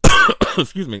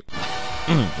 Excuse me.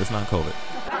 It's not COVID.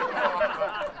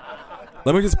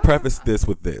 Let me just preface this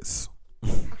with this.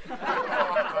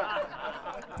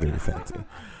 Very fancy.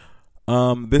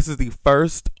 This is the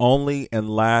first, only, and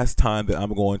last time that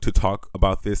I'm going to talk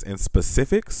about this in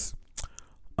specifics.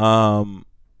 And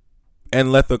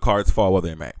let the cards fall where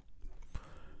they may.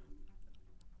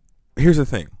 Here's the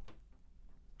thing.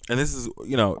 And this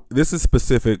is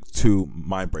specific to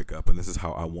my breakup, and this is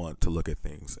how I want to look at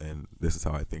things, and this is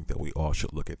how I think that we all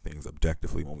should look at things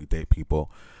objectively when we date people.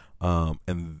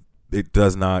 And it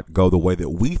does not go the way that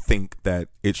we think that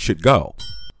it should go.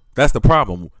 That's the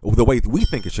problem, the way we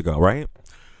think it should go, right?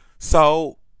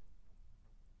 So,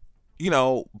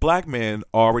 black men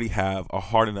already have a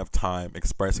hard enough time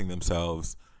expressing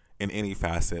themselves in any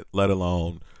facet, let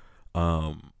alone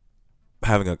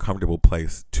having a comfortable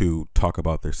place to talk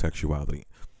about their sexuality.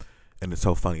 And it's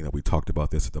so funny that we talked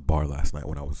about this at the bar last night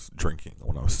when I was drinking,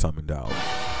 when I was summoned out.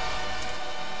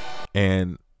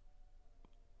 And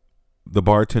the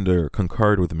bartender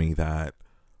concurred with me that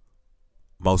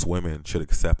most women should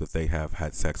accept that they have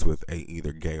had sex with a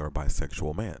either gay or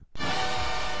bisexual man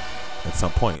at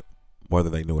some point, whether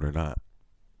they knew it or not.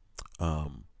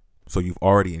 So you've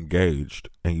already engaged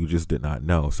and you just did not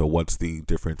know. So what's the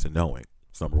difference in knowing?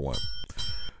 It's number one.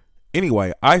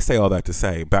 Anyway, I say all that to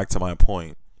say, back to my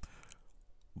point,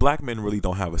 black men really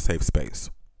don't have a safe space.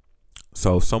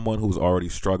 So someone who's already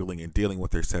struggling and dealing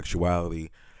with their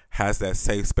sexuality has that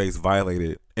safe space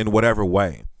violated in whatever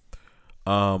way.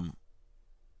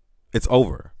 It's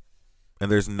over.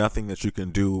 And there's nothing that you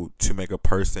can do to make a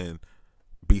person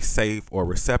be safe or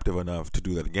receptive enough to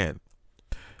do that again.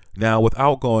 Now,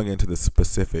 without going into the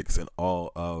specifics and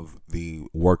all of the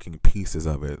working pieces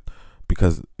of it,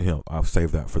 because, I'll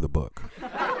save that for the book.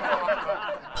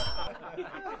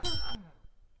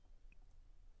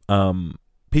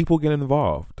 People get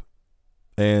involved,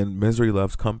 and misery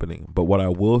loves company. But what I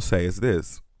will say is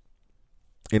this: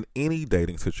 in any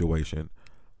dating situation,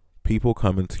 people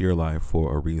come into your life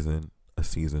for a reason, a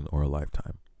season, or a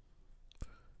lifetime.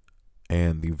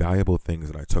 And the valuable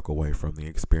things that I took away from the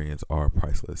experience are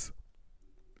priceless.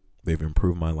 They've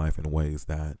improved my life in ways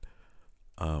that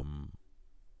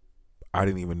I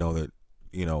didn't even know that,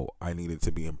 I needed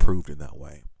to be improved in that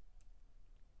way.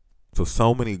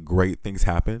 So many great things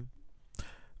happen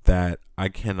that I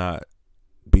cannot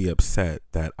be upset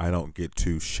that I don't get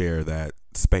to share that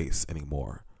space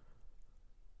anymore.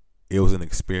 It was an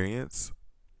experience.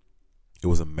 It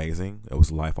was amazing. It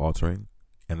was life altering.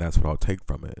 And that's what I'll take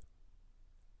from it.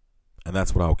 And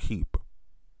that's what I'll keep.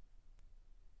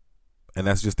 And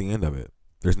that's just the end of it.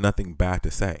 There's nothing bad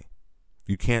to say.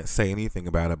 You can't say anything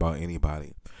bad about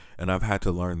anybody. And I've had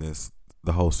to learn this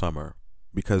the whole summer,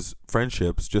 because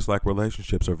friendships, just like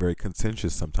relationships, are very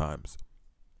contentious sometimes.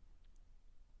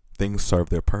 Things serve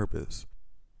their purpose.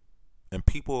 And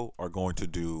people are going to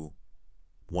do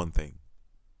one thing.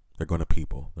 They're going to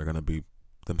people. They're going to be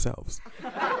themselves. You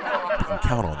can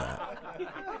count on that.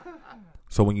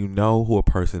 So when you know who a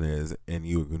person is and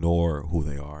you ignore who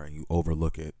they are and you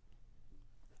overlook it,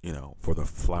 for the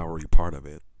flowery part of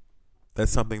it,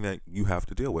 that's something that you have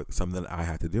to deal with, something that I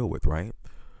had to deal with, right?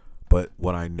 But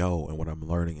what I know and what I'm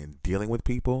learning in dealing with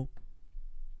people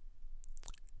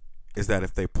is that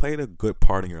if they played a good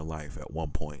part in your life at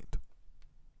one point,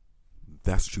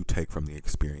 that's what you take from the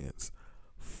experience.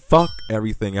 Fuck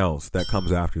everything else that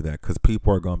comes after that, because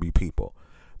people are going to be people.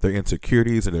 Their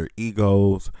insecurities and their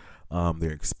egos,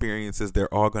 their experiences,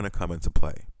 they're all going to come into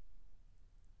play.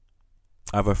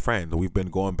 I have a friend. We've been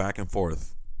going back and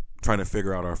forth trying to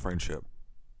figure out our friendship.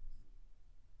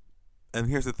 And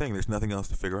here's the thing. There's nothing else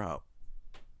to figure out.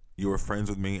 You were friends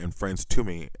with me and friends to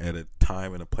me at a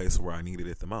time and a place where I needed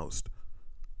it the most.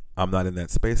 I'm not in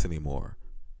that space anymore.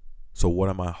 So what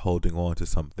am I holding on to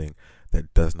something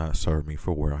that does not serve me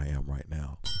for where I am right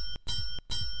now?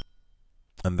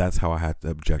 And that's how I had to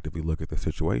objectively look at the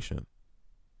situation.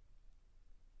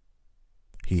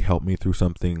 He helped me through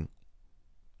something,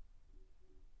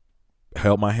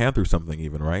 held my hand through something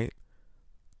even, right?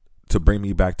 To bring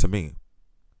me back to me.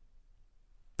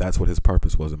 That's what his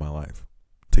purpose was in my life.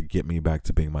 To get me back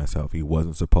to being myself. He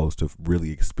wasn't supposed to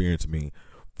really experience me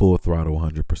full throttle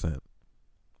 100%.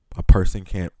 A person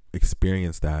can't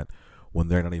experience that when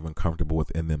they're not even comfortable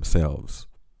within themselves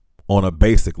on a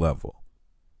basic level.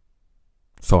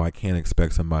 So I can't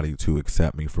expect somebody to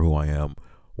accept me for who I am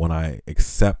when I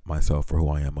accept myself for who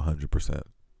I am 100%.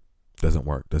 Doesn't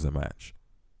work, doesn't match.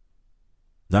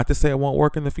 Not to say it won't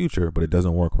work in the future, but it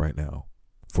doesn't work right now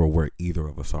for where either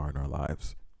of us are in our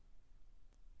lives.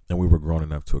 And we were grown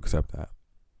enough to accept that.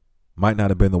 Might not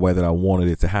have been the way that I wanted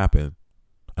it to happen,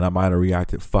 and I might have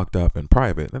reacted fucked up in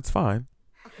private. That's fine.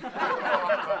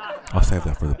 I'll save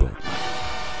that for the book.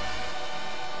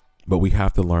 But we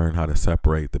have to learn how to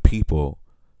separate the people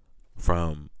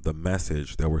from the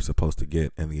message that we're supposed to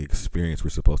get and the experience we're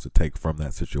supposed to take from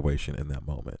that situation in that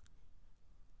moment.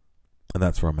 And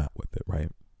that's where I'm at with it,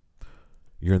 right?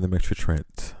 You're in the mix with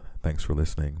Trent. Thanks for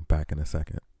listening. Back in a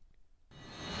second.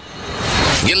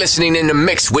 You're listening in the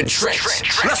mix with Trent.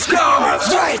 Let's go!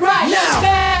 Right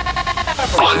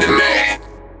now! On demand.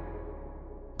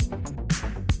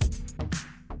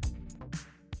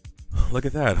 Look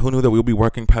at that. Who knew that we'll be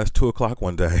working past 2 o'clock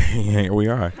one day? Here we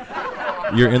are.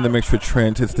 You're in the mix with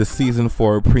Trent. It's the season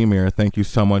 4 premiere. Thank you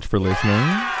so much for listening.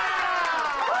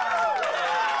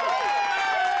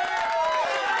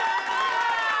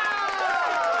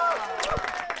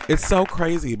 It's so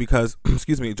crazy because,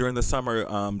 during the summer,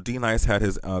 D-Nice had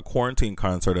his quarantine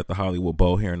concert at the Hollywood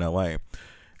Bowl here in LA.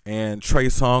 And Trey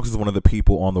Songz is one of the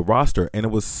people on the roster. And it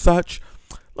was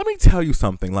let me tell you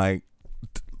something, I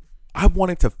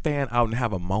wanted to fan out and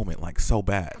have a moment so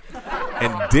bad.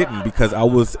 And didn't, because I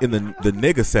was in the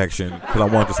nigga section because I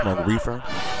wanted to smoke reefer.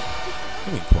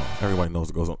 I mean, come on. Everybody knows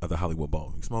it goes on at the Hollywood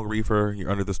Bowl. You smoke reefer, you're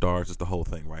under the stars, just the whole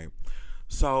thing, right?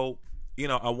 So,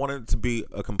 I wanted to be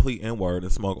a complete N-word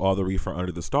and smoke all the reefer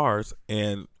under the stars.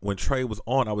 And when Trey was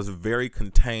on, I was very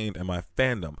contained in my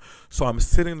fandom. So I'm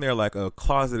sitting there like a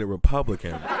closeted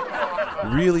Republican,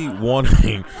 really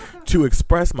wanting to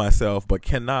express myself, but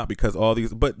cannot because all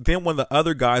these. But then when the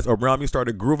other guys around me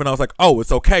started grooving, I was like, oh,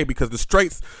 it's okay because the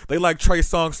straights, they like Trey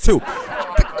Songz too.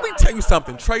 Let me tell you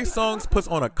something. Trey Songz puts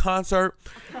on a concert,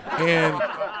 and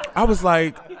I was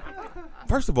like,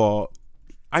 first of all,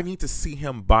 I need to see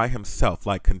him by himself,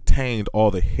 contained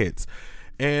all the hits.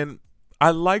 And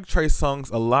I like Trey Songz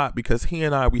a lot because he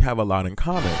and we have a lot in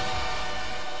common.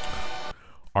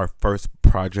 Our first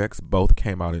projects both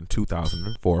came out in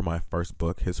 2004. My first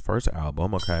book, his first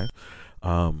album, okay?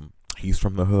 He's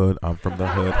from the hood. I'm from the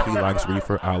hood. He likes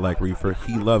reefer. I like reefer.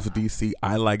 He loves DC.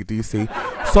 I like DC.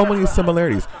 So many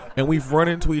similarities. And we've run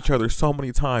into each other so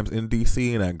many times in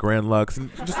DC and at Grand Lux and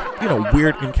just,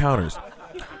 weird encounters.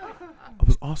 I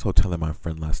was also telling my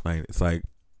friend last night, it's like,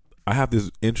 I have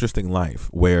this interesting life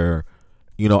where,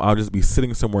 I'll just be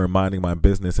sitting somewhere minding my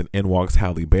business and in walks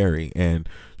Halle Berry and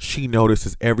she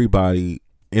notices everybody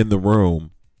in the room,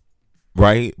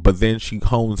 right? But then she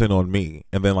hones in on me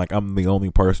and then like I'm the only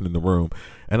person in the room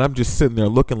and I'm just sitting there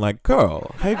looking like,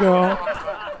 girl, hey girl.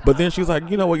 But then she's like,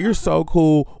 you know what, you're so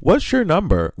cool. What's your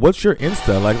number? What's your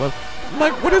Insta? Like,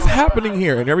 what is happening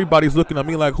here? And everybody's looking at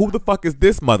me like, who the fuck is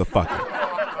this motherfucker?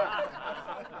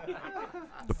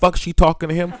 The fuck she talking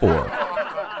to him for?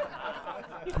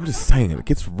 I'm just saying, it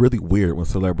gets really weird when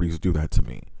celebrities do that to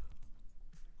me.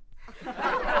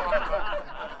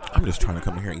 I'm just trying to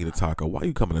come in here and eat a taco. Why are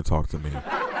you coming to talk to me?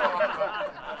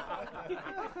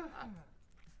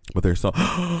 But there's so...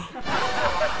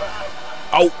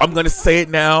 Oh, I'm going to say it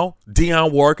now.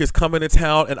 Dionne Warwick is coming to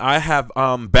town and I have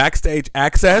backstage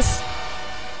access.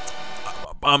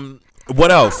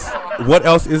 What else? What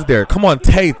else is there? Come on,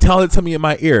 Tay, tell it to me in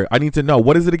my ear. I need to know.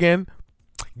 What is it again?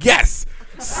 Yes!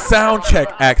 Sound check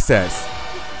access.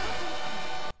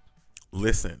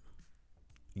 Listen,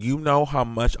 you know how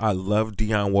much I love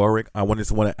Dionne Warwick. I want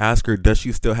to ask her, does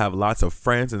she still have lots of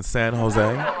friends in San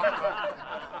Jose?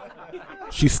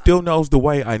 She still knows the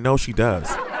way. I know she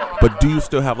does. But do you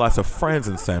still have lots of friends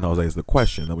in San Jose is the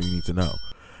question that we need to know.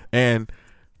 And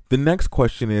the next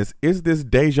question is this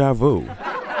deja vu?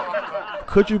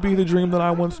 Could you be the dream that I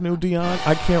once knew, Dionne?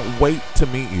 I can't wait to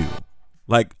meet you.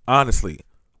 Like, honestly.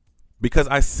 Because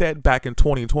I said back in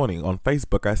 2020 on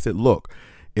Facebook, I said, look,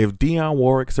 if Dionne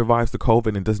Warwick survives the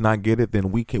COVID and does not get it,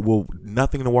 then we'll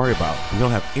nothing to worry about. We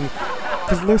don't have any.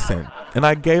 Because listen, and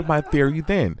I gave my theory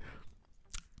then.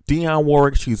 Dionne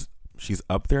Warwick, she's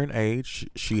up there in age.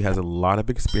 She has a lot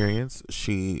of experience.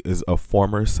 She is a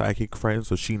former psychic friend,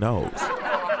 so she knows.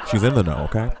 She's in the know,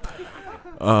 okay?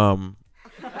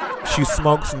 She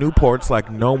smokes Newports like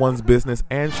no one's business,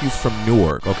 and she's from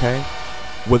Newark, okay?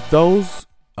 With those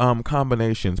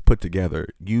combinations put together,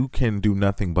 you can do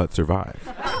nothing but survive.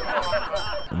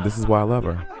 And this is why I love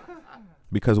her.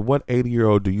 Because what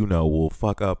 80-year-old do you know will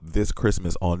fuck up this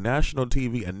Christmas on national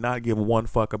TV and not give one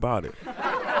fuck about it?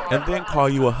 And then call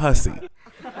you a hussy.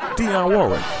 Dionne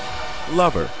Warwick.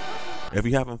 Love her. If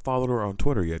you haven't followed her on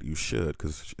Twitter yet, you should,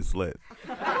 because it's lit.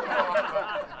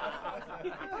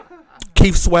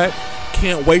 Keith Sweat.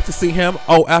 Can't wait to see him.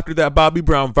 Oh, after that Bobby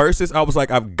Brown versus, I was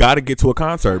like, I've got to get to a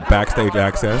concert. Backstage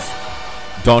access.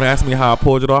 Don't ask me how I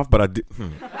pulled it off, but I did.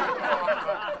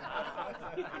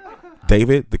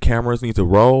 David, the cameras need to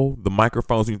roll. The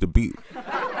microphones need to beat.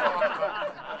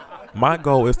 My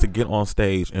goal is to get on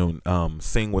stage and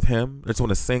sing with him. I just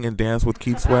want to sing and dance with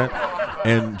Keith Sweat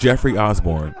and Jeffrey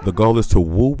Osborne. The goal is to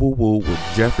woo woo woo with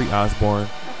Jeffrey Osborne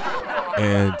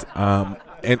and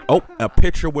a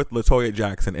picture with LaToya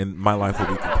Jackson, and my life will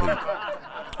be complete.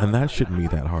 And that shouldn't be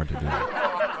that hard to do.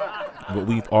 But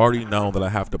we've already known that I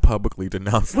have to publicly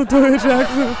denounce LaToya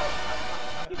Jackson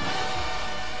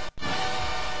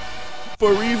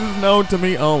for reasons known to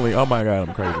me only. Oh my God,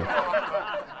 I'm crazy.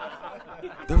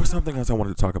 There was something else I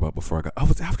wanted to talk about before I got. Oh,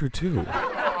 it's after 2.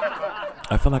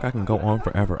 I feel like I can go on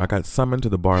forever. I got summoned to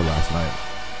the bar last night.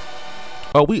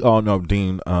 Oh, we all know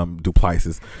Dean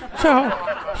Duplessis. Child,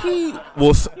 he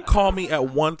will call me at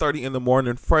 1:30 in the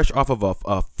morning, fresh off of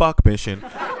a fuck mission.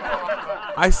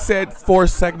 I said 4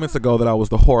 segments ago that I was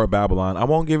the whore of Babylon. I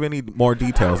won't give any more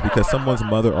details because someone's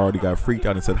mother already got freaked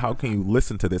out and said, how can you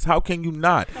listen to this? How can you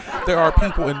not? There are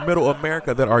people in middle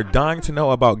America that are dying to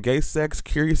know about gay sex,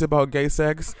 curious about gay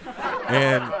sex,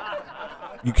 and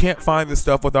you can't find this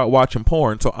stuff without watching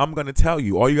porn. So I'm going to tell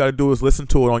you, all you got to do is listen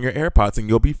to it on your AirPods and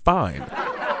you'll be fine.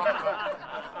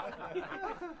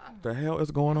 The hell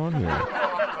is going on here?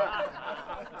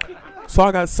 So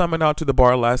I got summoned out to the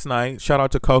bar last night. Shout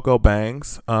out to Coco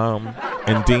Bangs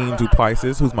and Dean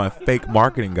Duplessis, who's my fake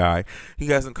marketing guy. He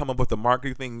hasn't come up with the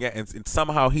marketing thing yet, and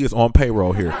somehow he is on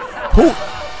payroll here.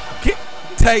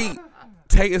 Tay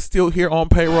is still here on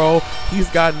payroll. He's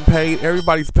gotten paid.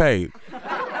 Everybody's paid.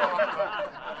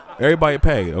 Everybody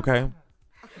paid, okay?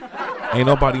 Ain't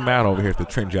nobody mad over here at the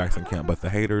Trent Jackson camp, but the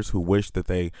haters who wish that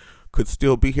they could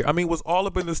still be here. I mean, was all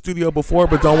up in the studio before,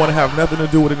 but don't want to have nothing to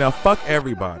do with it now. Fuck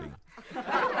everybody.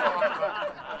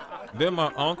 Then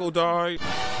my uncle died.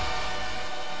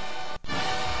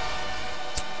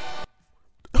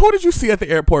 Who did you see at the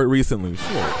airport recently? Shit.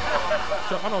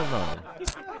 I don't know.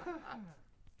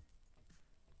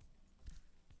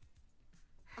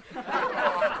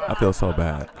 I feel so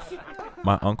bad.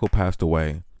 My uncle passed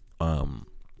away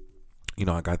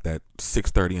I got that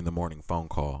 6:30 in the morning phone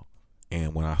call,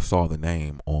 and when I saw the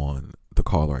name on the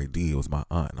caller ID, it was my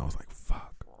aunt, and I was like,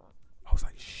 fuck. I was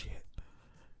like, shit.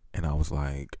 And I was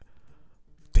like,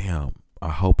 damn, I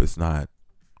hope it's not,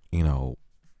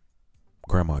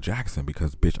 Grandma Jackson,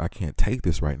 because bitch, I can't take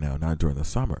this right now, not during the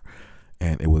summer.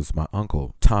 And it was my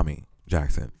uncle, Tommy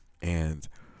Jackson. And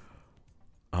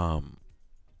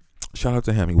shout out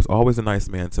to him. He was always a nice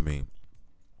man to me.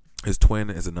 His twin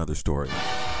is another story.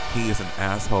 He is an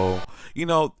asshole. There's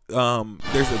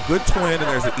a good twin and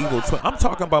there's an evil twin. I'm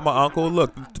talking about my uncle.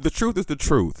 Look, the truth is the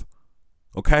truth.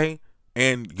 Okay?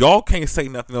 And y'all can't say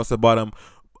nothing else about him.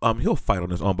 He'll fight on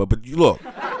his own, but you look,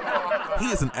 he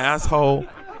is an asshole,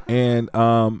 and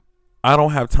I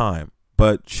don't have time.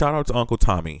 But shout out to Uncle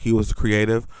Tommy. He was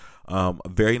creative, a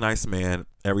very nice man.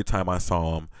 Every time I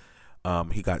saw him,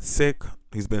 he got sick.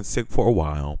 He's been sick for a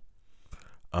while,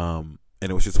 and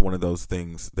it was just one of those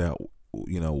things that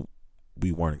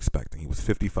we weren't expecting. He was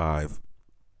 55.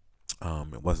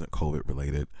 It wasn't COVID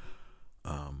related,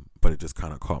 but it just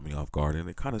kind of caught me off guard, and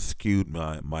it kind of skewed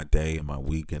my day and my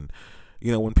week. And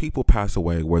when people pass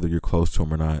away, whether you're close to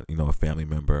them or not, a family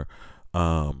member,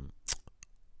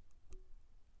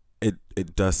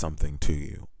 it does something to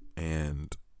you.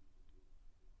 And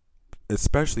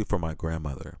especially for my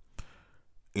grandmother,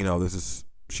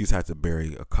 she's had to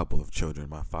bury a couple of children,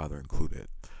 my father included.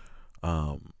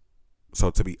 So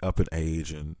to be up in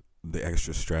age and the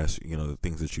extra stress, the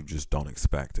things that you just don't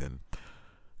expect, and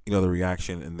the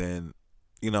reaction. And then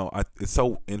it's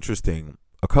so interesting.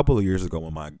 A couple of years ago,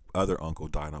 when my other uncle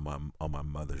died on my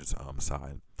mother's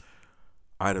side,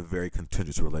 I had a very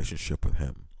contentious relationship with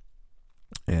him,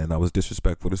 and I was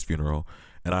disrespectful at his funeral,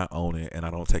 and I own it, and I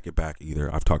don't take it back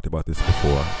either. I've talked about this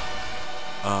before,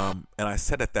 and I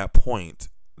said at that point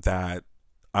that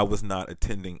I was not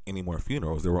attending any more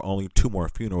funerals. There were only 2 more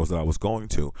funerals that I was going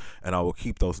to, and I will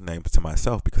keep those names to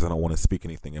myself because I don't want to speak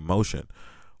anything in motion.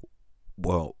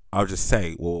 Well, I'll just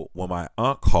say, when my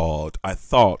aunt called, I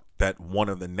thought that one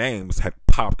of the names had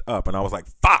popped up, and I was like,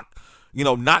 fuck,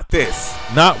 not this,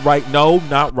 not right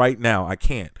now, I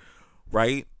can't,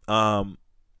 right? And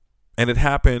it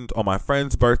happened on my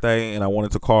friend's birthday, and I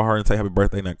wanted to call her and say happy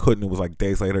birthday, and I couldn't. It was like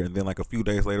days later, and then like a few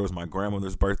days later, it was my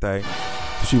grandmother's birthday.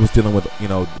 She was dealing with,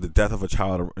 the death of a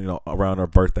child, around her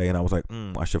birthday, and I was like,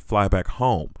 I should fly back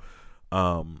home.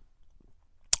 Home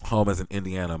as in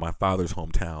Indiana, my father's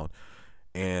hometown,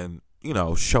 and,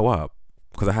 show up,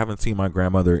 because I haven't seen my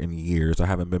grandmother in years. I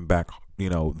haven't been back,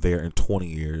 there in 20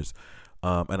 years.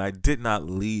 And I did not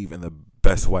leave in the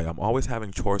best way. I'm always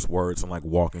having choice words and like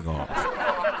walking off.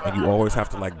 And you always have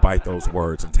to like bite those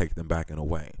words and take them back in a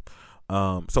way.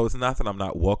 So it's not that I'm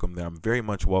not welcome there. I'm very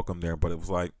much welcome there, but it was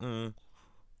like,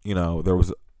 there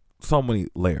was so many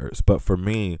layers. But for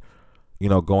me,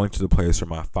 going to the place where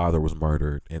my father was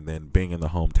murdered, and then being in the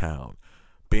hometown,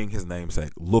 being his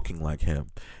namesake, looking like him,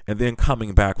 and then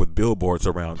coming back with billboards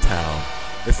around town.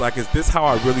 It's like, is this how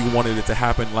I really wanted it to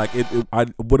happen? Like I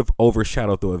would have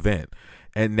overshadowed the event.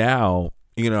 And now,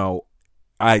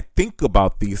 I think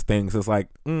about these things. It's like,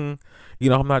 I'm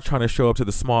not trying to show up to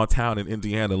the small town in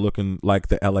Indiana looking like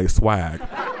the LA swag.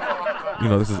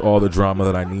 This is all the drama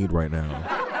that I need right now.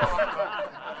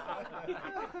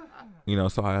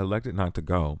 So I elected not to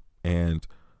go. And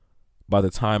by the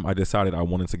time I decided I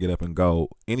wanted to get up and go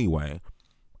anyway,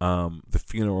 the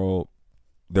funeral,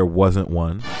 there wasn't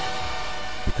one,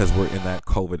 because we're in that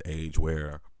COVID age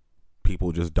where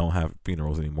people just don't have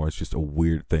funerals anymore. It's just a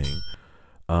weird thing.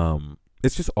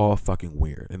 It's just all fucking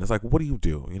weird. And it's like, what do you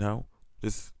do?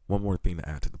 Just one more thing to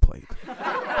add to the plate. In a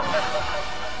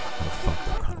fucked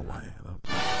up kind of way.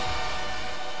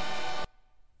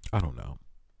 I don't know.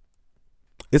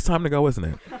 It's time to go, isn't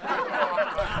it?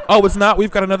 Oh, it's not?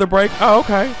 We've got another break? Oh,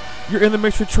 okay. You're in the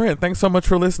mix with Trent. Thanks so much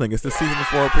for listening. It's the season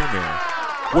 4 premiere.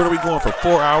 What are we going for?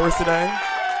 4 hours today?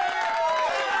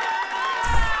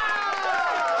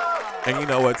 And you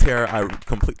know what, Tara?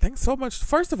 Thanks so much.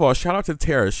 First of all, shout out to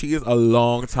Tara. She is a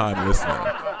long-time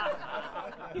listener.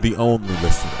 The only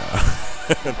listener.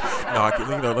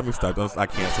 No, let me stop. I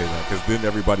can't say that, because then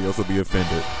everybody else will be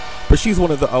offended. But she's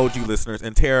one of the OG listeners.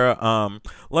 And Tara,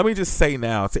 let me just say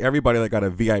now to everybody that got a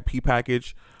VIP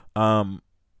package,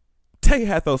 Tay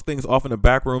had those things off in the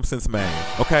back room since May.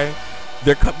 Okay,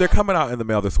 they're coming out in the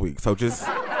mail this week, so just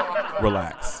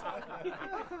relax.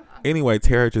 Anyway,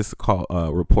 Tara just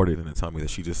reported and told me that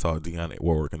she just saw Dionne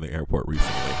Warwick in the airport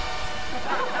recently,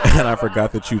 and I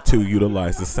forgot that you two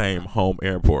utilize the same home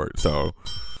airport. So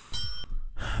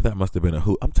That must have been a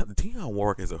hoot. I'm telling you, Dionne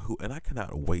Warwick is a hoot, and I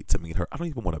cannot wait to meet her. I don't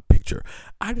even want a picture.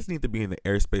 I just need to be in the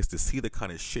airspace to see the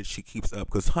kind of shit she keeps up.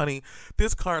 Because, honey,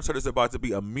 this concert is about to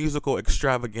be a musical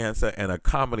extravaganza and a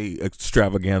comedy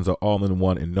extravaganza all in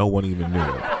one, and no one even knew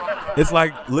it. It's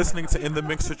like listening to In the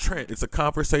Mix with Trent. It's a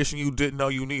conversation you didn't know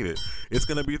you needed. It's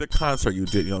going to be the concert you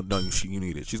didn't know you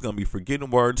needed. She's going to be forgetting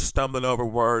words, stumbling over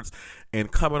words, and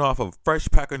coming off a fresh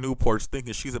pack of Newports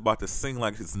thinking she's about to sing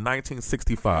like it's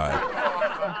 1965.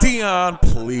 Dionne,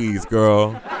 please,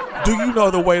 girl. Do you know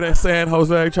the way to San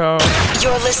Jose, child?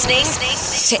 You're listening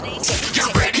to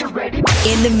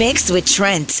In the Mix with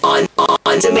Trent on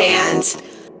demand.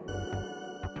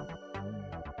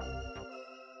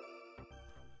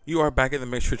 You are back in the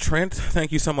mix with Trent.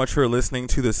 Thank you so much for listening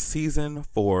to the season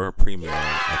 4 premiere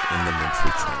of In the Mix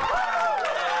with Trent.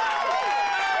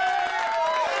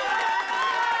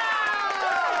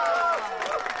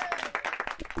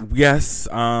 Yes,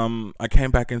 I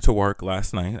came back into work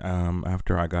last night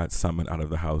after I got summoned out of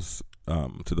the house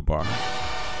to the bar,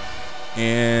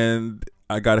 and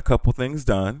I got a couple things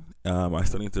done. I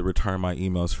still need to return my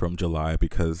emails from July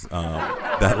because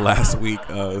that last week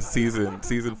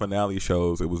season finale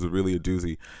shows, it was really a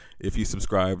doozy. If you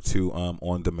subscribe to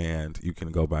On Demand, you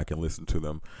can go back and listen to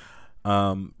them.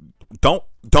 Don't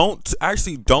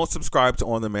subscribe to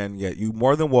On Demand yet. You're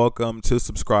more than welcome to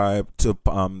subscribe to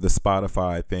the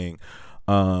Spotify thing.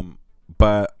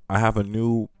 But I have a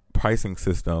new pricing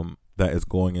system that is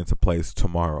going into place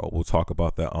tomorrow. We'll talk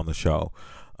about that on the show.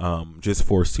 Just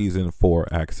for season 4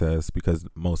 access, because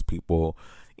most people,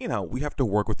 we have to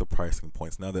work with the pricing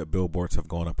points now that billboards have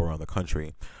gone up around the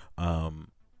country. I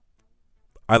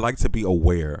like to be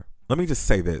aware. Let me just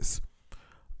say this.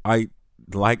 I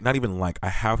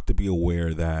have to be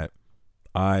aware that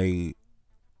I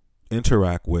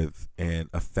interact with and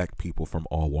affect people from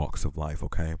all walks of life,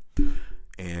 okay?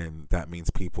 And that means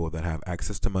people that have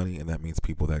access to money, and that means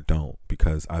people that don't,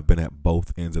 because I've been at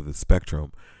both ends of the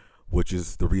spectrum, which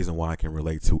is the reason why I can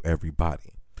relate to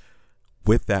everybody.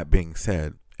 With that being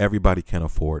said, everybody can't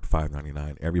afford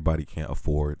 $5.99. Everybody can't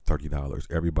afford $30.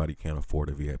 Everybody can't afford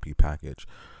a VIP package.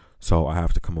 So I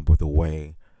have to come up with a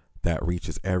way that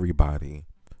reaches everybody,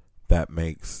 that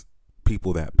makes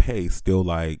people that pay still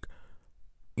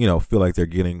feel like they're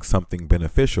getting something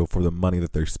beneficial for the money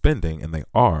that they're spending, and they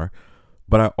are.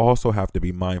 But I also have to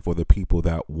be mindful of the people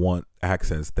that want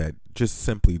access that just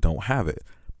simply don't have it,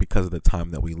 because of the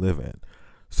time that we live in.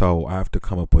 So I have to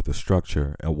come up with a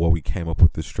structure, and we came up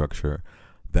with this structure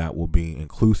that will be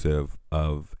inclusive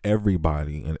of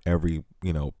everybody and every,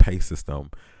 pay system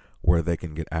where they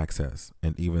can get access.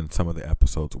 And even some of the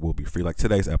episodes will be free. Like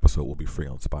today's episode will be free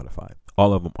on Spotify.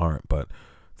 All of them aren't, but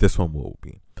this one will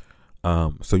be.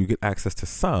 So you get access to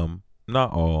some,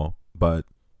 not all, but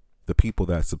the people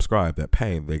that subscribe, that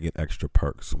pay, they get extra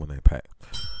perks when they pay.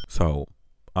 So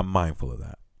I'm mindful of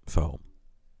that. So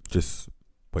just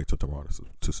wait till tomorrow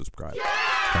to subscribe.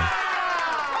 Okay?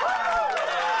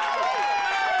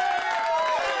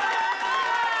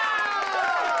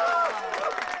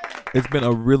 It's been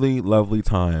a really lovely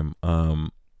time.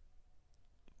 I'm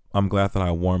glad that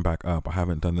I warmed back up. I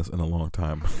haven't done this in a long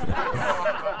time.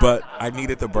 But I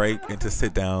needed the break and to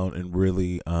sit down and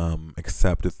really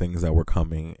accept the things that were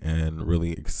coming, and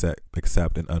really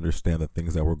accept and understand the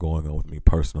things that were going on with me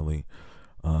personally,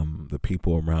 the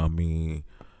people around me,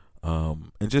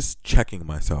 and just checking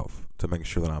myself to make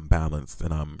sure that I'm balanced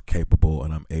and I'm capable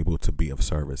and I'm able to be of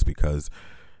service, because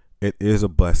it is a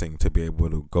blessing to be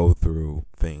able to go through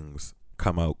things,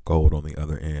 come out gold on the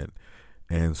other end,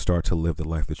 and start to live the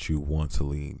life that you want to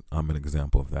lead. I'm an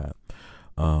example of that.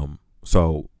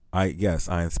 So I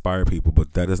inspire people,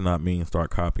 but that does not mean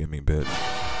start copying me, bitch.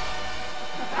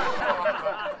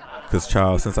 Because,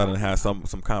 child, since I done had some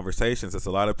conversations, it's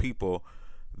a lot of people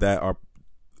that are,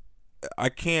 I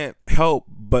can't help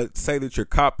but say that you're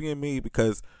copying me,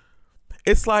 because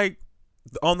it's like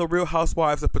on the Real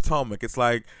Housewives of Potomac, it's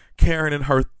like Karen and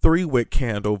her 3-wick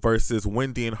candle versus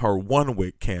Wendy and her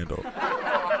 1-wick candle.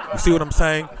 You see what I'm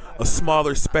saying? A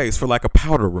smaller space for like a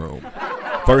powder room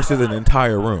versus an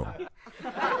entire room.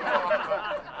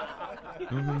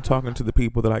 Talking to the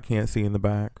people that I can't see in the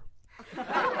back.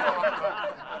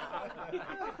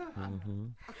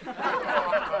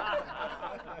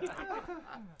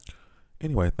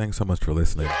 Anyway, thanks so much for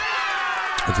listening.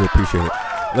 I do appreciate it.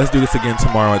 Let's do this again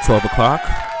tomorrow at 12 o'clock.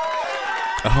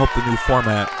 I hope the new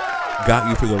format got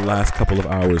you through the last couple of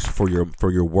hours for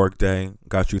your work day,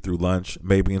 got you through lunch,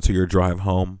 maybe into your drive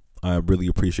home. I really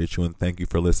appreciate you, and thank you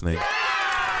for listening.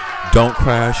 Don't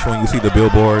crash when you see the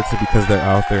billboards, because they're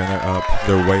out there and they're up.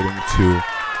 They're waiting to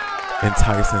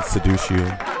entice and seduce you.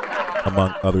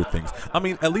 among other things. I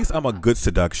mean, at least I'm a good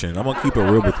seduction. I'm gonna keep it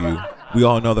real with you. We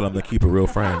all know that I'm the keep it real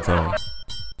friend, so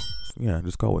yeah,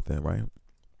 just go with it, right?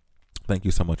 Thank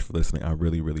you so much for listening. I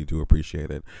really, really do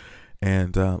appreciate it.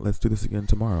 And let's do this again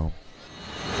tomorrow.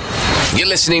 You're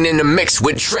listening in the mix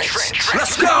with Trent.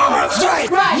 Let's go!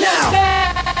 Right now!